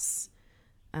cross.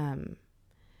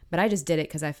 But I just did it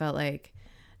because I felt like,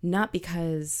 not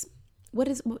because,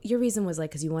 your reason was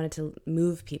like, because you wanted to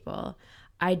move people.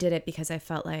 I did it because I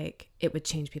felt like it would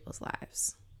change people's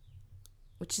lives,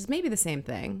 which is maybe the same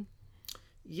thing.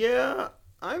 Yeah,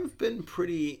 I've been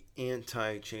pretty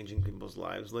anti-changing people's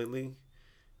lives lately.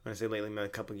 When I say lately, I mean a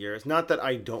couple of years. Not that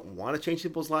I don't want to change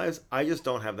people's lives. I just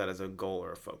don't have that as a goal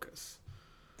or a focus.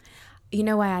 You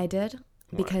know why I did?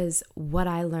 Why? Because what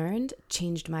I learned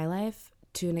changed my life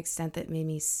to an extent that made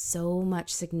me so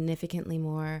much significantly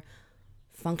more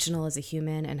functional as a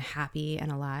human and happy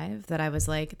and alive that I was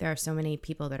like, there are so many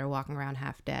people that are walking around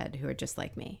half dead who are just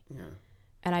like me. Yeah.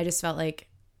 And I just felt like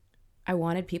I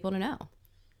wanted people to know.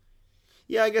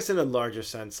 Yeah, I guess in a larger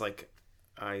sense, like,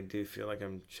 I do feel like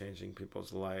I'm changing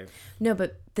people's life. No,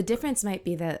 but the difference might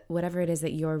be that whatever it is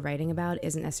that you're writing about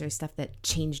isn't necessarily stuff that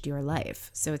changed your life.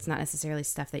 So it's not necessarily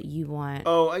stuff that you want.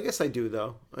 Oh, I guess I do,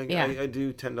 though. Yeah. I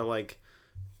do tend to, like,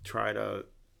 try to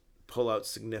pull out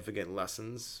significant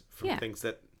lessons from things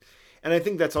that... And I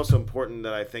think that's also important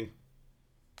that I think,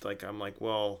 like, I'm like,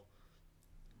 well,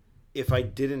 if I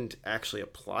didn't actually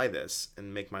apply this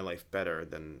and make my life better,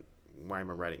 then why am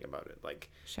I writing about it? Like,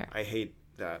 Sure. I hate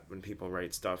that when people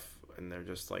write stuff and they're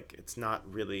just like, it's not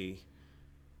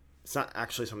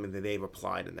actually something that they've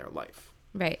applied in their life.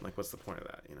 Right. Like, what's the point of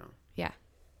that, Yeah.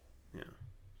 Yeah.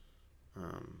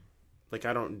 Like,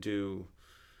 I don't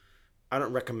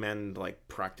recommend like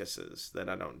practices that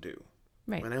I don't do.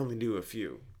 Right. And I only do a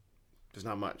few. There's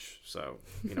not much. So,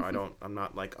 I'm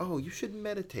not like, oh, you should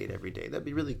meditate every day. That'd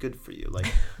be really good for you.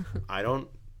 Like, I don't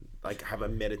like have a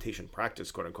meditation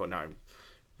practice, quote unquote. Now I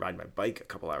ride my bike a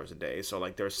couple hours a day. So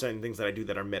like there are certain things that I do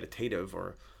that are meditative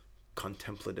or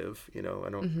contemplative, I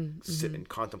don't sit and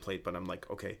contemplate, but I'm like,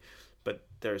 okay, but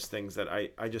there's things that I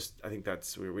think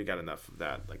that's where we got enough of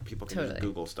that. Like people can just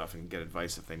Google stuff and get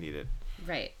advice if they need it.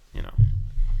 Right.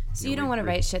 So you don't want to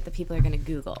write shit that people are going to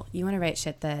Google. You want to write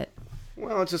shit that...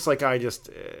 Well, it's just like I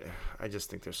just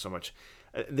think there's so much.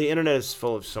 The internet is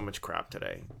full of so much crap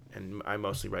today, and I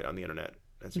mostly write on the internet,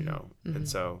 as you know, and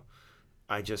so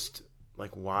I just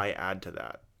like, why add to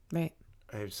that? Right.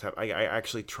 I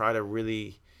actually try to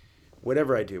really,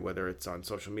 whatever I do, whether it's on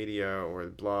social media or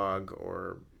blog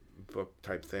or book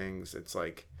type things, it's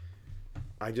like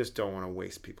I just don't want to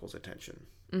waste people's attention,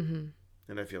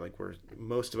 and I feel like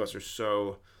most of us are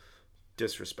so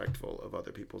disrespectful of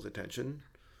other people's attention.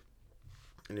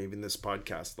 And even this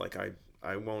podcast, like I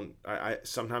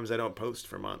sometimes I don't post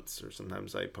for months, or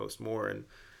sometimes I post more,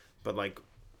 but like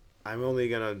I'm only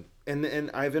gonna,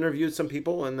 and I've interviewed some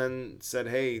people and then said,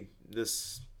 hey,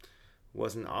 this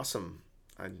wasn't awesome.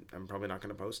 I'm probably not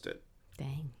gonna post it.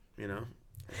 Dang. A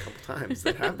couple times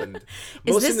that happened.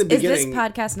 Is this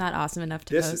podcast not awesome enough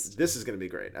to post? This is gonna be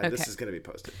great. Okay. This is gonna be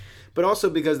posted, but also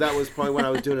because that was probably when I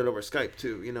was doing it over Skype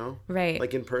too. Right.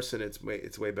 Like in person, it's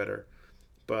way better,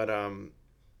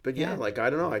 But yeah, like,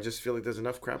 I don't know. I just feel like there's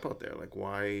enough crap out there. Like,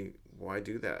 why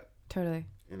do that? Totally.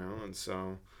 And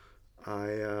so I,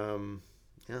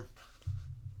 yeah.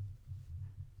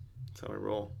 That's how I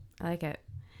roll. I like it.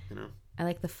 I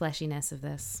like the fleshiness of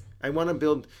this. I want to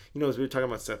build, as we were talking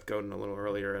about Seth Godin a little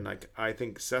earlier, and like, I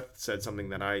think Seth said something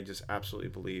that I just absolutely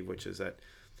believe, which is that,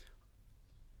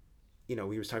 he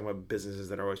was talking about businesses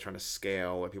that are always trying to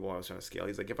scale, or people are always trying to scale.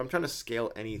 He's like, if I'm trying to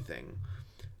scale anything,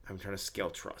 I'm trying to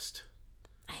scale trust.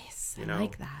 Nice. I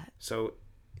like that. So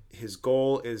his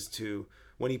goal is to,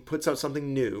 when he puts out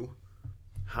something new,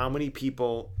 how many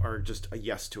people are just a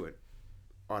yes to it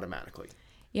automatically?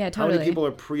 Yeah, totally. How many people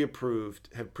are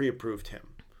have pre-approved him?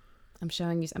 I'm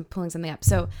showing you. I'm pulling something up.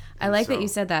 So I like that you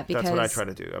said that because that's what I try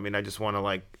to do. I mean, I just want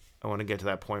to I want to get to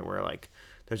that point where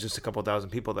there's just a couple thousand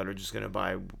people that are just going to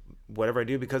buy whatever I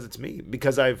do because it's me.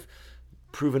 Because I've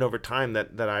proven over time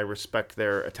that I respect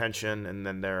their attention, and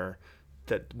then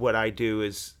that what I do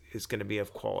is going to be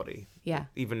of quality. Yeah.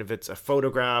 Even if it's a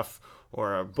photograph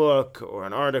or a book or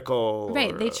an article.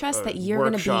 Right. They trust that you're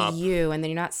going to be you, and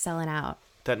then you're not selling out.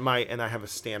 And I have a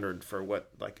standard for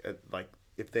what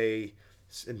if they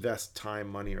invest time,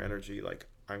 money, or energy,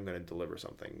 I'm going to deliver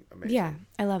something amazing. Yeah,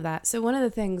 I love that. So one of the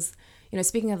things,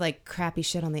 speaking of crappy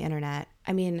shit on the internet,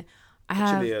 I mean, I have...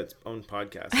 It should be its own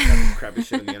podcast, crappy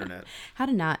shit on the internet. How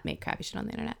to not make crappy shit on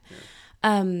the internet.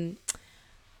 Yeah.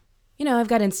 I've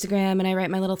got Instagram and I write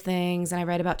my little things and I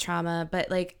write about trauma,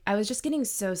 but I was just getting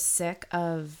so sick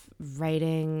of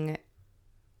writing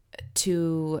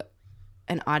to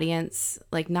an audience,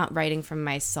 not writing from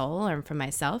my soul or from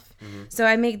myself. Mm-hmm. So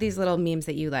I make these little memes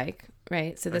that you like,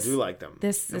 right? So this, I do like them.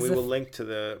 We will link to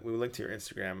your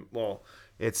Instagram. Well,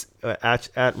 it's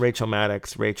at Rachael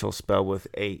Maddox. Rachael spelled with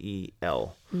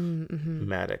AEL. Mm-hmm.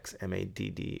 Maddox,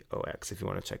 Maddox. If you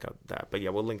want to check out that, but yeah,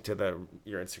 we'll link to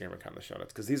your Instagram account in the show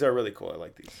notes because these are really cool. I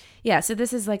like these. Yeah. So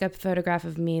this is a photograph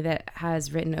of me that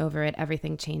has written over it,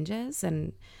 "Everything changes,"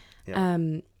 and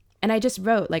and I just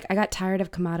wrote, I got tired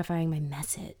of commodifying my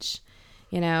message,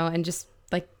 and just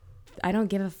I don't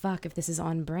give a fuck if this is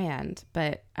on brand,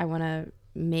 but I want to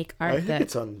make art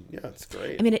it's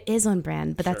great. I mean, it is on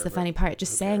brand, but that's the funny part.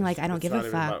 Just saying I don't give a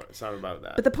fuck. It's not about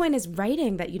that. But the point is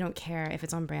writing that you don't care if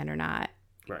it's on brand or not.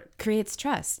 Right. Creates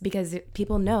trust because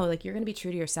people know you're going to be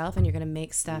true to yourself and you're going to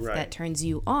make stuff that turns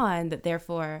you on, that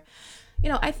therefore...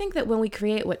 I think that when we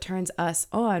create what turns us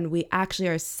on, we actually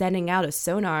are sending out a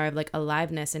sonar of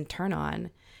aliveness and turn on.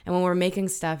 And when we're making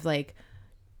stuff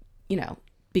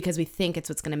because we think it's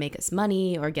what's going to make us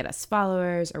money or get us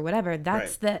followers or whatever,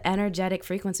 that's the energetic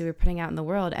frequency we're putting out in the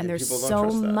world. And there's so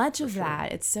much of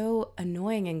that. It's so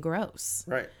annoying and gross.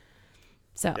 Right.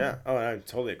 So. Yeah. Oh, I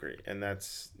totally agree. And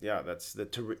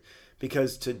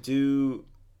because to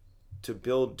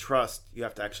build trust, you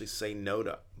have to actually say no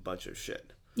to a bunch of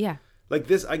shit. Yeah.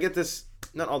 This, I get this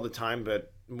not all the time,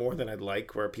 but more than I'd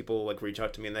like, where people reach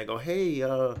out to me and they go, "Hey,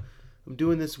 I'm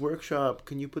doing this workshop.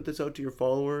 Can you put this out to your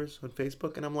followers on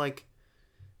Facebook?" And I'm like,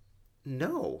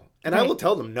 "No." And I will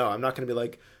tell them no. I'm not going to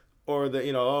be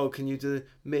 "Oh, can you do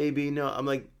maybe no." I'm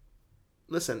like,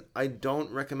 "Listen, I don't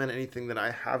recommend anything that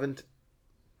I haven't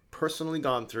personally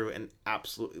gone through and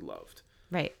absolutely loved."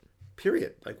 Right.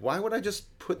 Period. Why would I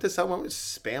just put this out? Why would I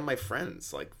spam my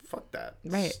friends? Fuck that.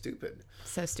 Right. Stupid.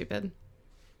 So stupid.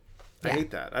 I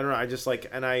hate that. I don't know. I just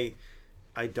and I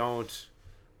don't.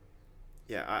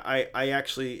 Yeah, I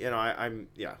actually, I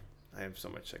have so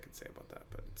much I can say about that,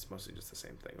 but it's mostly just the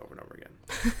same thing over and over again.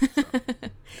 So,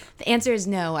 The answer is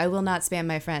no. I will not spam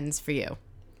my friends for you.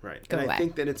 Right. Go and away. I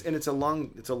think that it's a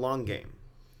long game.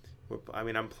 I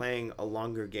mean, I'm playing a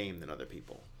longer game than other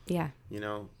people. Yeah.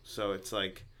 So it's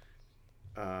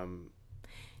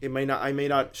I may not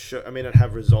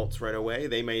have results right away.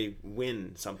 They may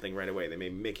win something right away. They may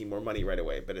be making more money right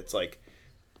away. But it's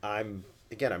I'm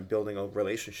building a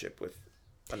relationship with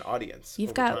an audience.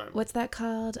 You've got time. What's that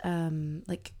called?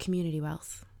 Community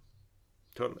wealth.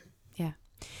 Totally. Yeah.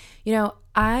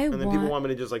 And then people want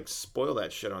me to just spoil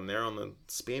that shit on there on the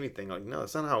spammy thing. No,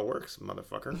 that's not how it works,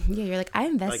 motherfucker. Yeah, you're I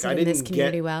invested in this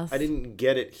community wealth. I didn't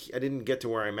get it. I didn't get to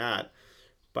where I'm at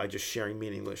by just sharing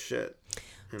meaningless shit.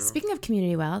 Speaking of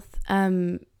community wealth,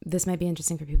 this might be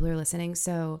interesting for people who are listening.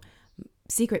 So,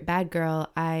 Secret Bad Girl,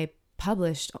 I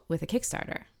published with a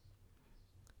Kickstarter.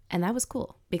 And that was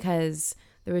cool because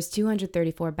there was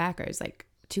 234 backers,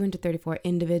 234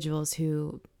 individuals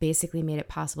who basically made it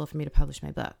possible for me to publish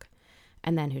my book.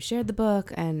 And then who shared the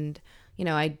book. And,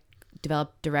 I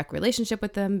developed direct relationship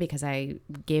with them because I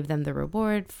gave them the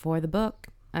reward for the book.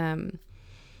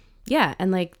 Yeah.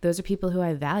 And those are people who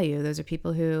I value. Those are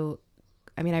people who...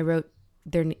 I wrote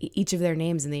each of their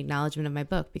names in the acknowledgement of my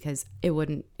book because it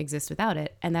wouldn't exist without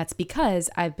it. And that's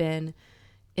because I've been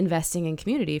investing in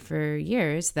community for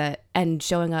years and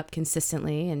showing up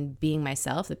consistently and being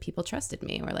myself, that people trusted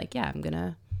me. Or yeah, I'm going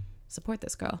to support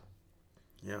this girl.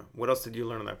 Yeah. What else did you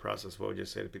learn in that process? What would you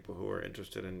say to people who are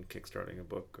interested in kickstarting a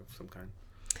book of some kind?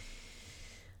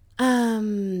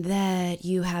 That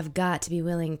you have got to be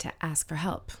willing to ask for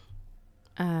help.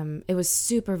 It was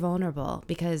super vulnerable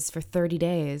because for 30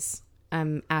 days,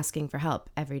 I'm asking for help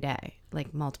every day,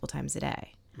 multiple times a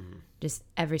day. Mm-hmm. Just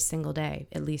every single day,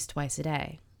 at least twice a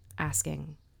day,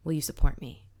 asking, will you support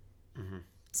me? Mm-hmm.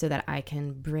 So that I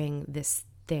can bring this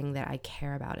thing that I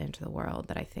care about into the world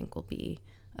that I think will be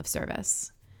of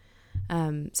service.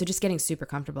 So just getting super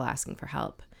comfortable asking for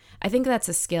help. I think that's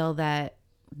a skill that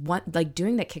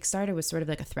doing that Kickstarter was sort of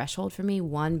like a threshold for me.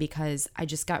 One, because I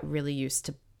just got really used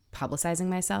to publicizing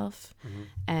myself.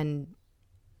 And,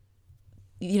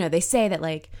 they say that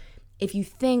like, if you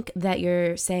think that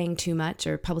you're saying too much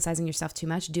or publicizing yourself too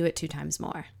much, do it 2 times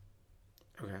more.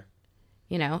 Okay.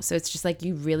 So it's just like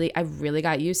I really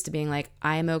got used to being like,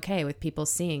 I am okay with people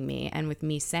seeing me and with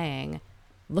me saying,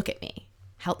 look at me,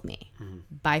 help me,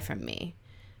 buy from me,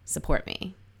 support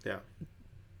me. Yeah.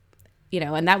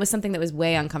 And that was something that was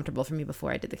way uncomfortable for me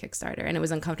before I did the Kickstarter. And it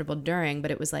was uncomfortable during,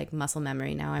 but it was like muscle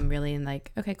memory. Now I'm really in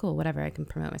like, okay, cool, whatever. I can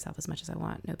promote myself as much as I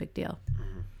want. No big deal.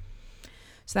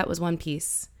 So that was one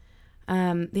piece.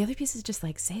 The other piece is just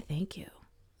like, say thank you.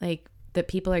 Like, that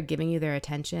people are giving you their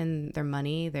attention, their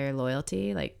money, their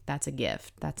loyalty. Like, that's a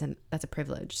gift. That's a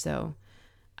privilege. So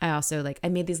I also I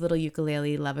made these little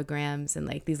ukulele loveograms and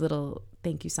like these little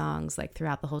thank you songs like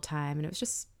throughout the whole time. And it was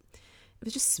just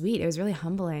sweet. It was really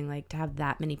humbling, like, to have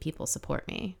that many people support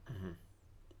me.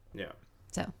 Yeah.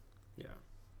 So. Yeah,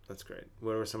 that's great.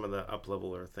 What were some of the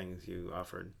up-leveler things you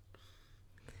offered?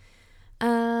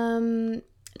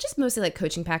 Just mostly like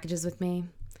coaching packages with me.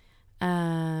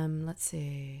 Let's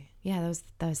see. Yeah,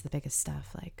 that was the biggest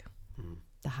stuff. Like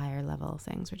the higher level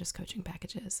things were just coaching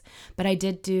packages. But I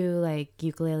did do like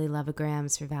ukulele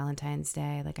loveograms for Valentine's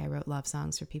Day. Like, I wrote love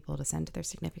songs for people to send to their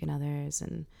significant others,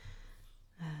 and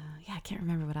I can't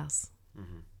remember what else.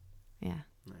 Yeah.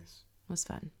 Nice. It was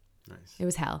fun. Nice. It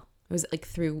was hell.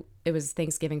 It was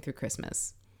Thanksgiving through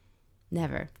Christmas.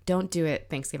 Never. Don't do it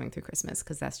Thanksgiving through Christmas,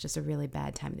 because that's just a really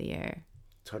bad time of the year.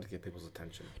 It's hard to get people's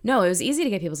attention. No, it was easy to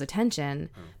get people's attention,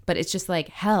 but it's just like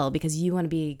hell, because you want to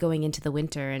be going into the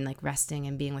winter and like resting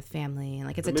and being with family, and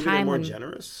like it's a time more when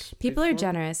generous. People are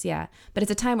generous, yeah, but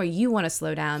it's a time where you want to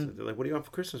slow down. So they're like, "What do you want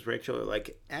for Christmas, Rachel?" They're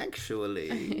like,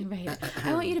 "Actually, right.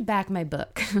 I want you to back my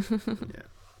book." Yeah.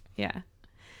 Yeah.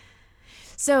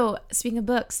 So speaking of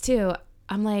books too,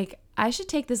 I'm like, I should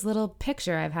take this little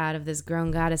picture I've had of this Grown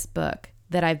Goddess book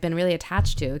that I've been really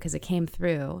attached to because it came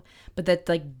through, but that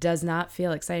like does not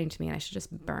feel exciting to me, and I should just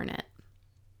burn it.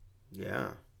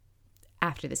 Yeah.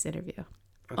 After this interview.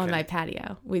 On my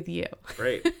patio with you.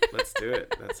 Great. Let's do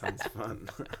it. That sounds fun.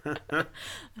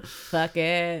 Fuck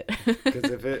it.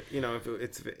 Because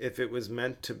if it was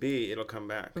meant to be, it'll come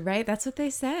back. Right? That's what they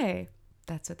say.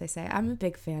 I'm a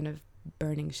big fan of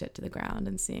burning shit to the ground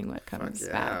and seeing what comes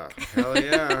back. Hell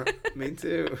yeah. Me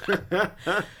too.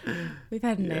 We've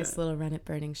had a nice little run at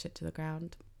burning shit to the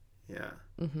ground. Yeah.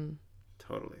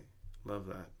 Totally. Love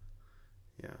that.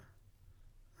 Yeah.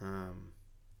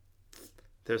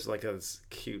 There's like a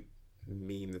cute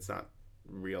meme that's not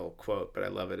real quote, but I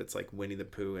love it. It's like Winnie the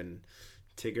Pooh and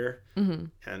Tigger.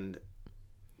 And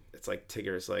it's like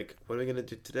Tigger's like, what are we gonna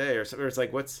do today? Or something. Or it's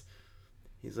like,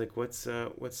 he's like, what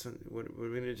are we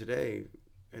gonna do today?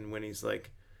 And Winnie's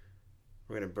like,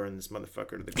 we're gonna burn this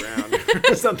motherfucker to the ground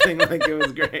or something. Like, it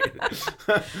was great.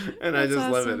 And I just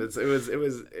love it.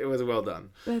 It was well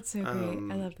done. That's so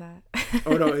great. I love that.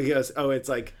 Oh no, he goes, it's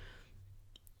like,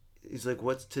 he's like,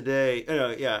 what's today? Oh, no,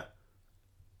 yeah.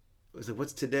 It was like,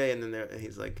 what's today? And then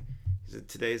he's like,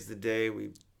 today's the day we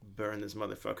burn this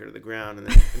motherfucker to the ground. And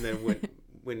then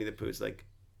Winnie the Pooh's like,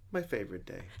 my favorite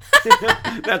day.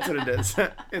 That's what it is.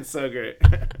 It's so great.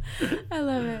 I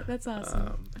love it. That's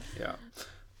awesome. Yeah.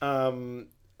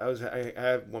 I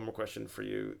have one more question for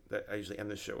you that I usually end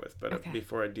the show with, but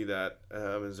before I do that,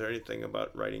 is there anything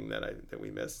about writing that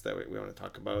we missed that we want to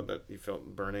talk about that you felt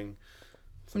burning?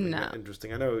 Something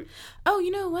interesting. I know.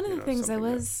 Oh, one of the things I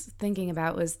was thinking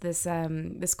about was this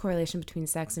this correlation between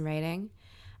sex and writing,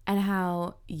 and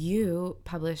how you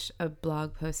publish a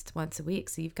blog post once a week,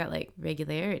 so you've got like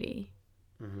regularity.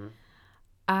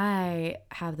 I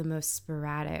have the most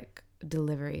sporadic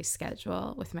delivery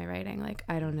schedule with my writing. Like,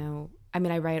 I don't know. I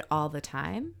mean, I write all the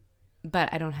time,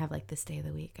 but I don't have like this day of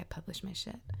the week I publish my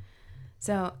shit.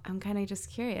 So I'm kind of just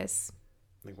curious.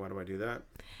 Like, why do I do that?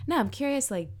 No, I'm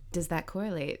curious, like, does that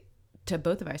correlate to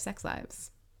both of our sex lives?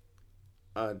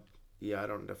 Yeah,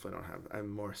 definitely don't have. I'm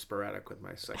more sporadic with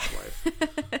my sex life.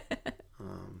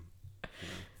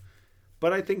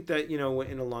 But I think that, in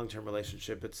a long-term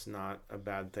relationship, it's not a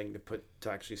bad thing to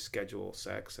actually schedule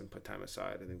sex and put time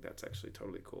aside. I think that's actually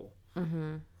totally cool.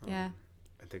 Yeah.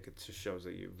 I think it just shows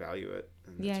that you value it,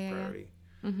 and that's a priority.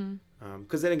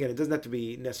 Because then again, it doesn't have to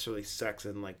be necessarily sex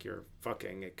and like you're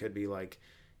fucking. It could be like,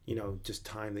 just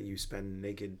time that you spend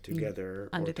naked together,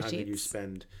 under or the time sheets. that you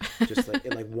spend just like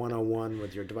in like one-on-one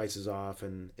with your devices off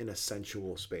and in a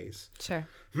sensual space. Sure.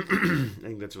 I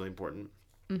think that's really important.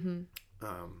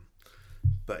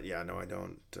 But yeah, no, I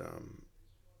don't.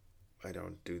 I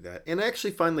don't do that. And I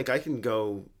actually find like I can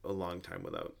go a long time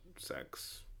without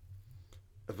sex.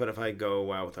 But if I go a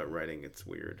while without writing, it's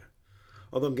weird.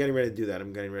 Although I'm getting ready to do that.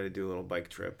 I'm getting ready to do a little bike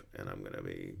trip, and I'm going to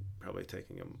be probably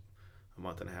taking a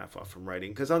month and a half off from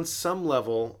writing. Because on some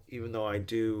level, even though I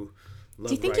do love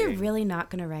Do you think writing, you're really not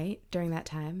going to write during that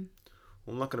time?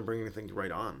 well, I'm not going to bring anything to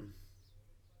write on.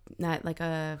 Not like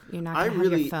you're not going to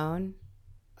have your phone?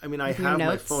 I mean, I have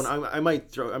my phone. I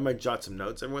might jot some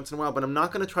notes every once in a while, but I'm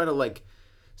not going to try to like.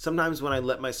 Sometimes when I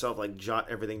let myself like jot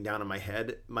everything down in my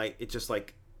head, it just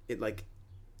like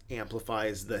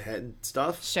amplifies the head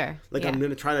stuff. Sure. Like I'm going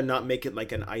to try to not make it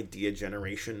like an idea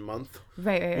generation month.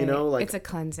 Right. You know, like it's a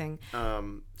cleansing.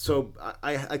 So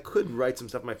I could write some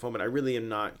stuff on my phone, but I really am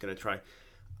not going to try.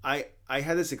 I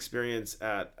had this experience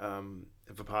at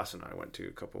Vipassana I went to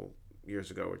a couple years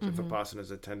ago, which Vipassana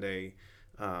is a 10-day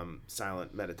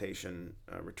silent meditation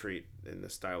retreat in the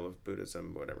style of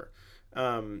Buddhism, whatever.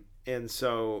 And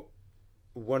so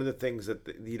one of the things that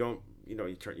you don't,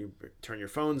 you turn your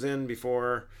phones in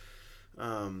before,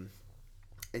 and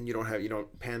you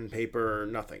don't pen, paper,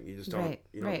 nothing. You just don't,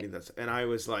 you don't need that. And I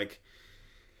was like,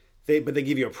 they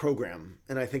give you a program,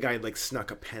 and I think I had like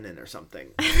snuck a pen in or something,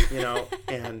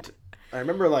 and I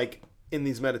remember like in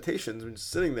these meditations, I'm just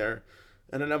sitting there,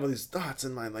 and I'd have all these thoughts,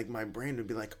 and my brain would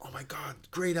be like, oh my God,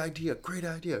 great idea.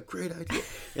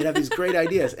 And have these great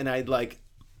ideas. And I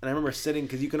remember sitting,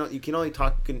 because you can only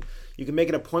talk, you can make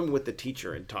an appointment with the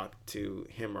teacher and talk to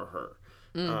him or her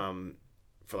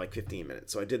for like 15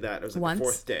 minutes. So I did that. It was like the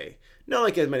fourth day. Not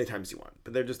like as many times as you want,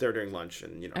 but they're just there during lunch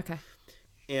and, Okay.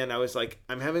 And I was like,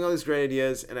 I'm having all these great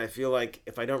ideas, and I feel like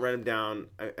if I don't write them down,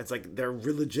 it's like they're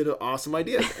really legit awesome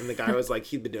ideas. And the guy was like,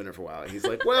 he'd been doing it for a while. He's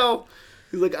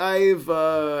like, I've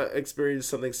experienced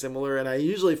something similar, and I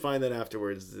usually find that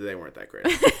afterwards they weren't that great.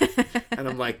 And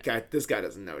I'm like, this guy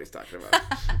doesn't know what he's talking about.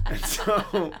 And so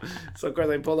of course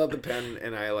I pulled out the pen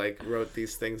and I like wrote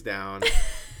these things down.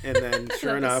 And then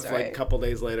sure enough, like a couple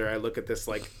days later, I look at this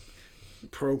like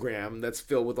program that's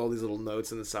filled with all these little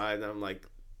notes on the side, and I'm like,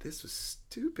 this was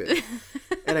stupid.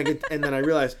 And then I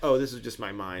realized, oh, this was just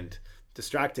my mind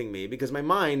distracting me, because my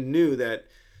mind knew that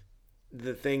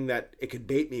the thing that it could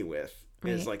bait me with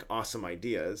is like awesome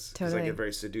ideas, because I get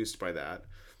very seduced by that.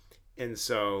 And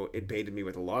so it baited me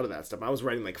with a lot of that stuff. I was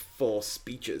writing like full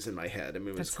speeches in my head. I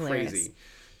mean, it was crazy.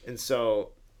 And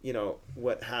so,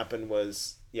 what happened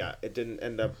was, it didn't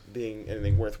end up being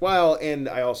anything worthwhile. And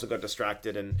I also got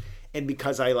distracted. And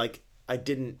because I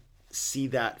didn't see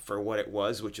that for what it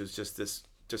was, which was just this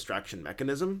distraction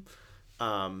mechanism,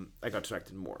 I got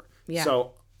distracted more. Yeah.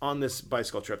 So on this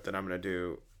bicycle trip that I'm going to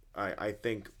do, I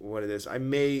think what it is,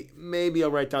 maybe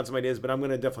I'll write down some ideas, but I'm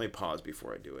going to definitely pause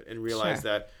before I do it and realize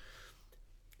that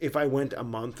if I went a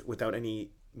month without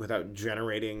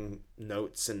generating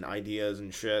notes and ideas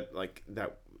and shit like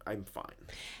that, I'm fine.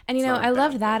 And I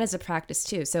love that as a practice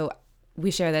too. So we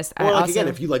share this. Well, again,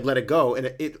 if you let it go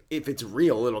and if it's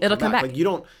real, it'll come back. Like you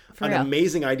don't,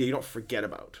 amazing idea you don't forget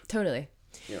about. Totally.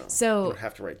 So you don't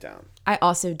have to write down. I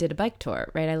also did a bike tour,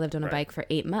 right? I lived on a bike for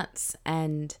 8 months,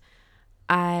 and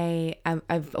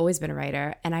I've always been a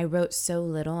writer, and I wrote so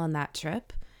little on that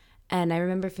trip. And I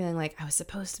remember feeling like I was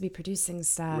supposed to be producing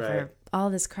stuff or all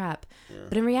this crap. Yeah.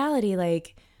 But in reality,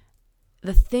 like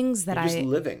the things that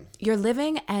you're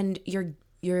living, and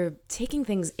you're taking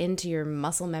things into your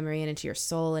muscle memory and into your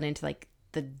soul and into like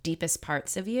the deepest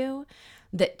parts of you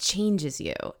that changes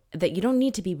you, that you don't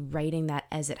need to be writing that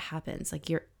as it happens. Like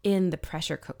you're in the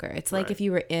pressure cooker. It's like if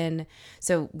you were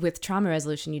so with trauma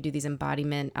resolution, you do these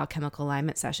embodiment alchemical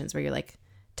alignment sessions where you're like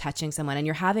touching someone and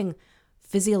you're having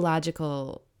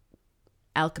physiological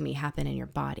alchemy happen in your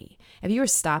body. If you were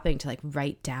stopping to like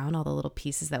write down all the little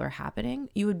pieces that were happening,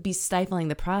 you would be stifling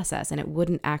the process and it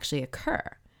wouldn't actually occur.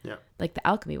 Yeah. Like the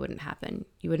alchemy wouldn't happen.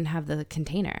 You wouldn't have the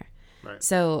container. Right.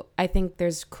 So I think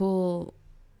there's cool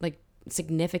like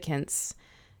significance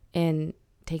in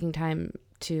taking time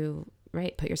to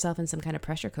put yourself in some kind of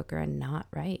pressure cooker and not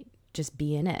write. Just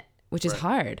be in it, which is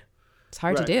hard. It's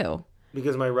hard to do.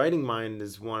 Because my writing mind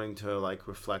is wanting to like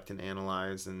reflect and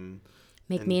analyze and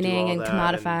make meaning and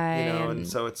commodify. And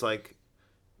so it's like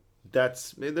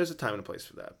there's a time and a place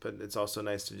for that, but it's also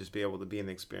nice to just be able to be in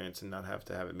the experience and not have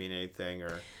to have it mean anything.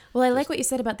 Well, I like what you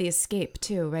said about the escape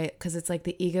too, right? Because it's like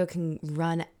the ego can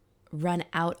run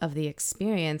out of the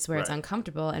experience where it's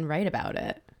uncomfortable and write about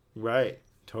it. Right.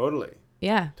 Totally.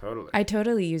 Yeah. Totally. I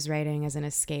totally use writing as an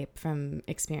escape from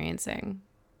experiencing.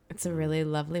 It's a really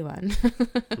lovely one.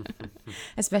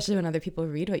 Especially when other people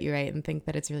read what you write and think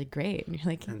that it's really great. And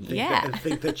you're like, and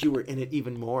think that you were in it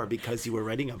even more because you were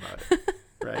writing about it.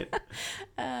 Right.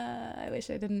 I wish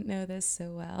I didn't know this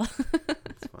so well.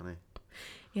 That's funny.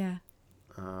 Yeah.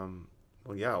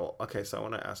 Well, yeah. Well, okay. So I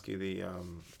want to ask you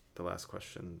the last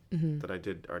question that I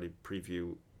did already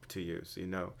preview to you, so you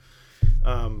know.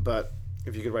 But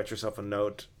if you could write yourself a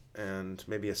note and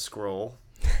maybe a scroll,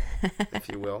 if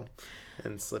you will,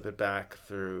 and slip it back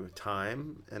through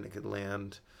time, and it could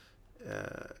land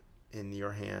in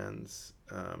your hands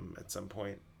at some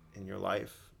point in your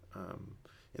life,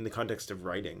 in the context of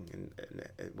writing, and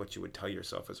what you would tell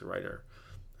yourself as a writer,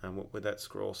 what would that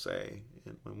scroll say?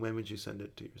 And when would you send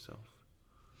it to yourself?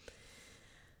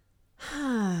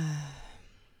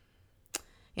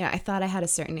 Yeah, I thought I had a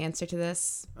certain answer to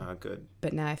this. Good.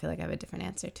 But now I feel like I have a different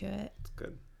answer to it. That's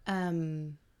good.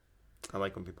 I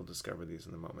like when people discover these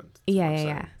in the moment.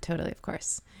 Yeah, totally, of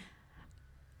course.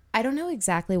 I don't know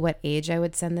exactly what age I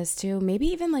would send this to. Maybe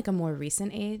even like a more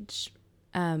recent age.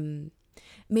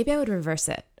 Maybe I would reverse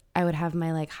it. I would have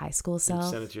my like high school self.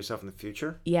 You'd send it to yourself in the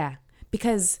future? Yeah,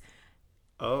 because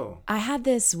I had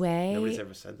this way. Nobody's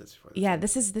ever said this before. Yeah,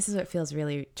 this is what feels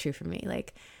really true for me.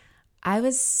 Like, I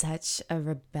was such a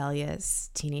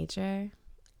rebellious teenager,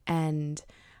 and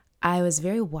I was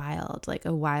very wild, like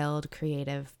a wild,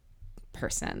 creative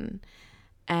person.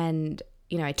 And,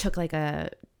 you know, I took like a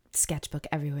sketchbook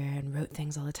everywhere and wrote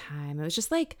things all the time. It was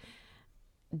just like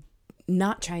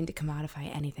not trying to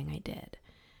commodify anything I did,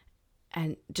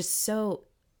 and just so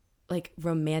like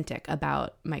romantic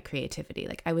about my creativity.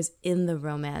 Like, I was in the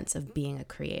romance of being a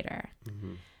creator.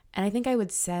 Mm-hmm. And I think I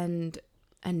would send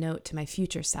a note to my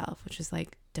future self, which is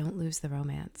like, don't lose the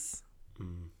romance.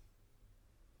 Mm.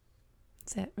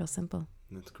 That's it. Real simple.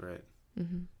 That's great.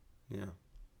 Mm-hmm.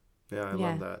 Yeah, I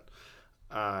love that.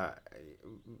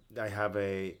 I have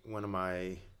one of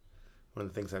the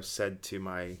things I've said to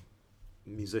my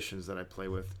musicians that I play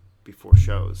with before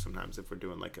shows. Sometimes if we're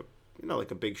doing like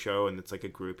a big show and it's like a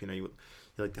group, you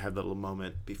like to have that little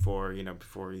moment before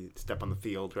you step on the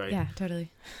field, right? Yeah,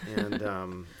 totally. And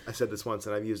I said this once,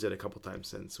 and I've used it a couple times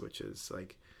since, which is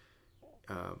like,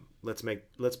 let's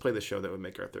play the show that would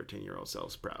make our 13-year-old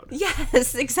selves proud.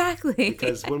 Yes, exactly.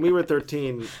 Because when we were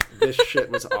 13, this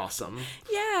shit was awesome.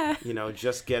 Yeah.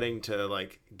 Just getting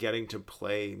to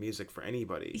play music for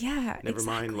anybody. Yeah, Never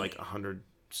mind like 100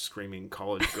 screaming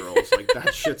college girls. Like,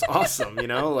 that shit's awesome,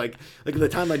 like the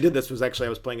time I did this was actually I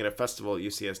was playing at a festival at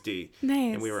UCSD.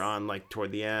 Nice. And we were on like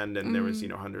toward the end, and there was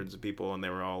hundreds of people, and they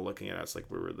were all looking at us like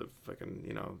we were the fucking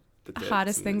the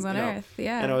hottest things on earth.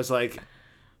 Yeah. And I was like,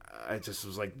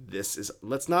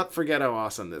 let's not forget how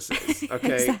awesome this is.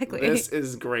 Okay. Exactly. This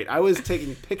is great. I was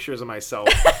taking pictures of myself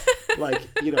like,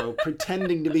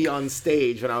 pretending to be on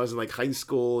stage when I was in like high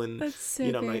school, and that's so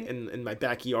great. in my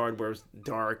backyard where it was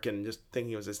dark, and just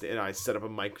thinking it was just, I set up a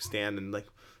mic stand and like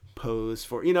pose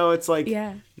for, it's like,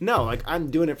 no, like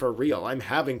I'm doing it for real. I'm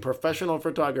having professional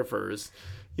photographers,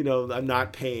 I'm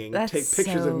not paying, take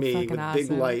pictures of me with awesome.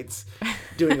 Big lights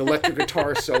doing electric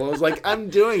guitar solos. Like, I'm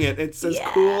doing it. It's as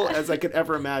cool as I could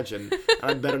ever imagine.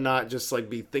 I better not just like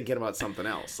be thinking about something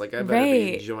else. Like, I better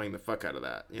be enjoying the fuck out of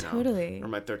that, Totally. Or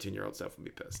my 13-year-old self would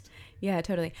be pissed. Yeah,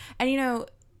 totally. And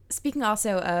speaking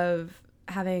also of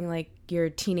having like your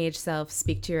teenage self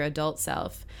speak to your adult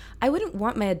self, I wouldn't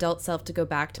want my adult self to go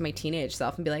back to my teenage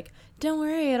self and be like, don't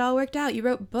worry, it all worked out. You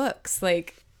wrote books.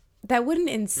 Like, that wouldn't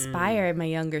inspire my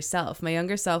younger self. My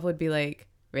younger self would be like,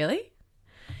 really?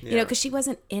 Yeah. Because she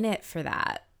wasn't in it for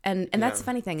that. And that's the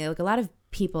funny thing. Like, a lot of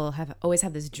people always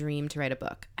have this dream to write a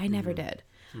book. I never did.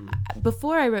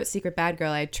 Before I wrote Secret Bad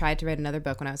Girl, I tried to write another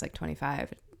book when I was like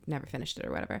 25. Never finished it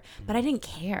or whatever. But I didn't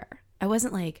care. I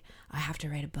wasn't like, I have to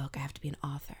write a book. I have to be an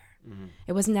author.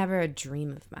 It was never a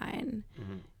dream of mine,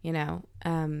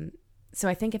 So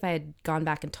I think if I had gone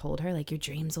back and told her, like, your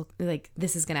dreams will, like,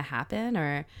 this is going to happen,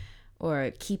 or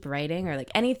keep writing, or like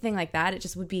anything like that, it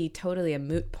just would be totally a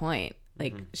moot point.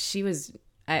 Like, she was,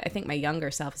 I think my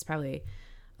younger self is probably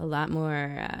a lot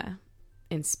more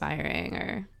inspiring,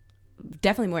 or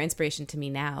definitely more inspiration to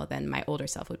me now than my older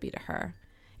self would be to her,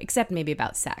 except maybe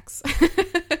about sex.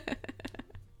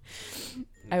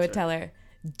 I would tell her,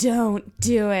 don't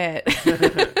do it.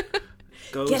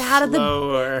 Get out of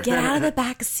the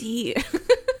back seat.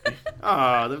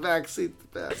 Oh, the back seat,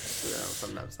 the best.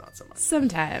 Sometimes not so much.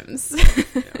 Sometimes.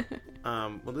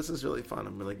 Well, this is really fun.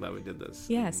 I'm really glad we did this.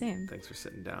 Yeah, and same. Thanks for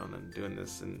sitting down and doing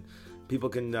this. And people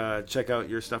can check out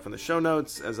your stuff in the show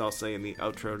notes, as I'll say in the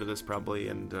outro to this probably.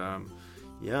 And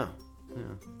yeah.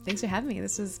 Thanks for having me.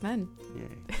 This was fun. Yay.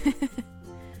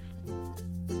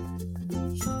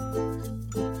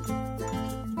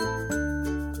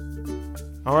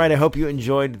 All right, I hope you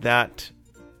enjoyed that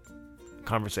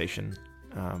conversation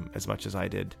as much as I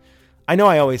did. I know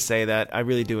I always say that. I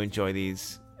really do enjoy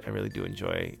these. I really do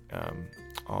enjoy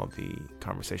all the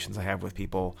conversations I have with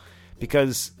people,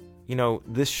 because,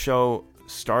 this show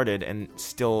started and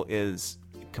still is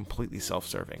completely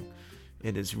self-serving.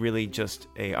 It is really just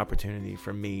a opportunity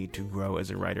for me to grow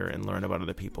as a writer and learn about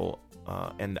other people.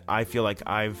 And I feel like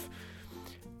I've,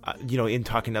 in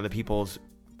talking to other people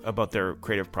about their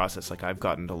creative process, like I've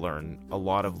gotten to learn a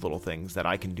lot of little things that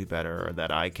I can do better or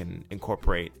that I can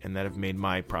incorporate and that have made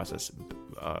my process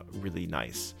really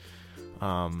nice.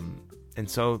 And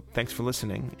so thanks for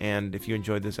listening. And if you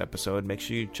enjoyed this episode, make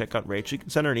sure you check out Rachel. You can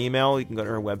send her an email. You can go to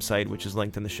her website, which is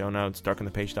linked in the show notes,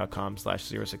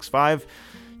 darkonthepage.com/065.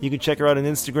 You can check her out on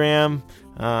Instagram.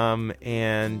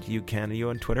 And are you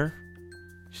on Twitter?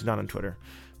 She's not on Twitter.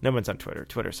 No one's on Twitter.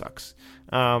 Twitter sucks.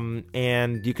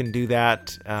 And you can do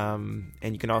that. And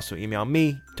you can also email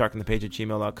me,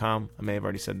 darkonthepage@gmail.com. I may have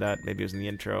already said that. Maybe it was in the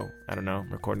intro. I don't know.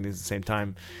 I'm recording these at the same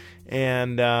time.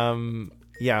 And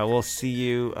we'll see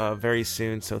you very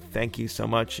soon. So thank you so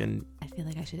much. And I feel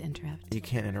like I should interrupt. You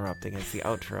can't interrupt against the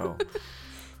outro.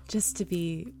 Just to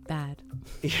be bad.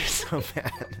 You're so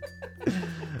bad.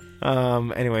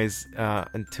 Anyways,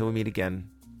 until we meet again,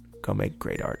 go make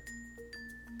great art.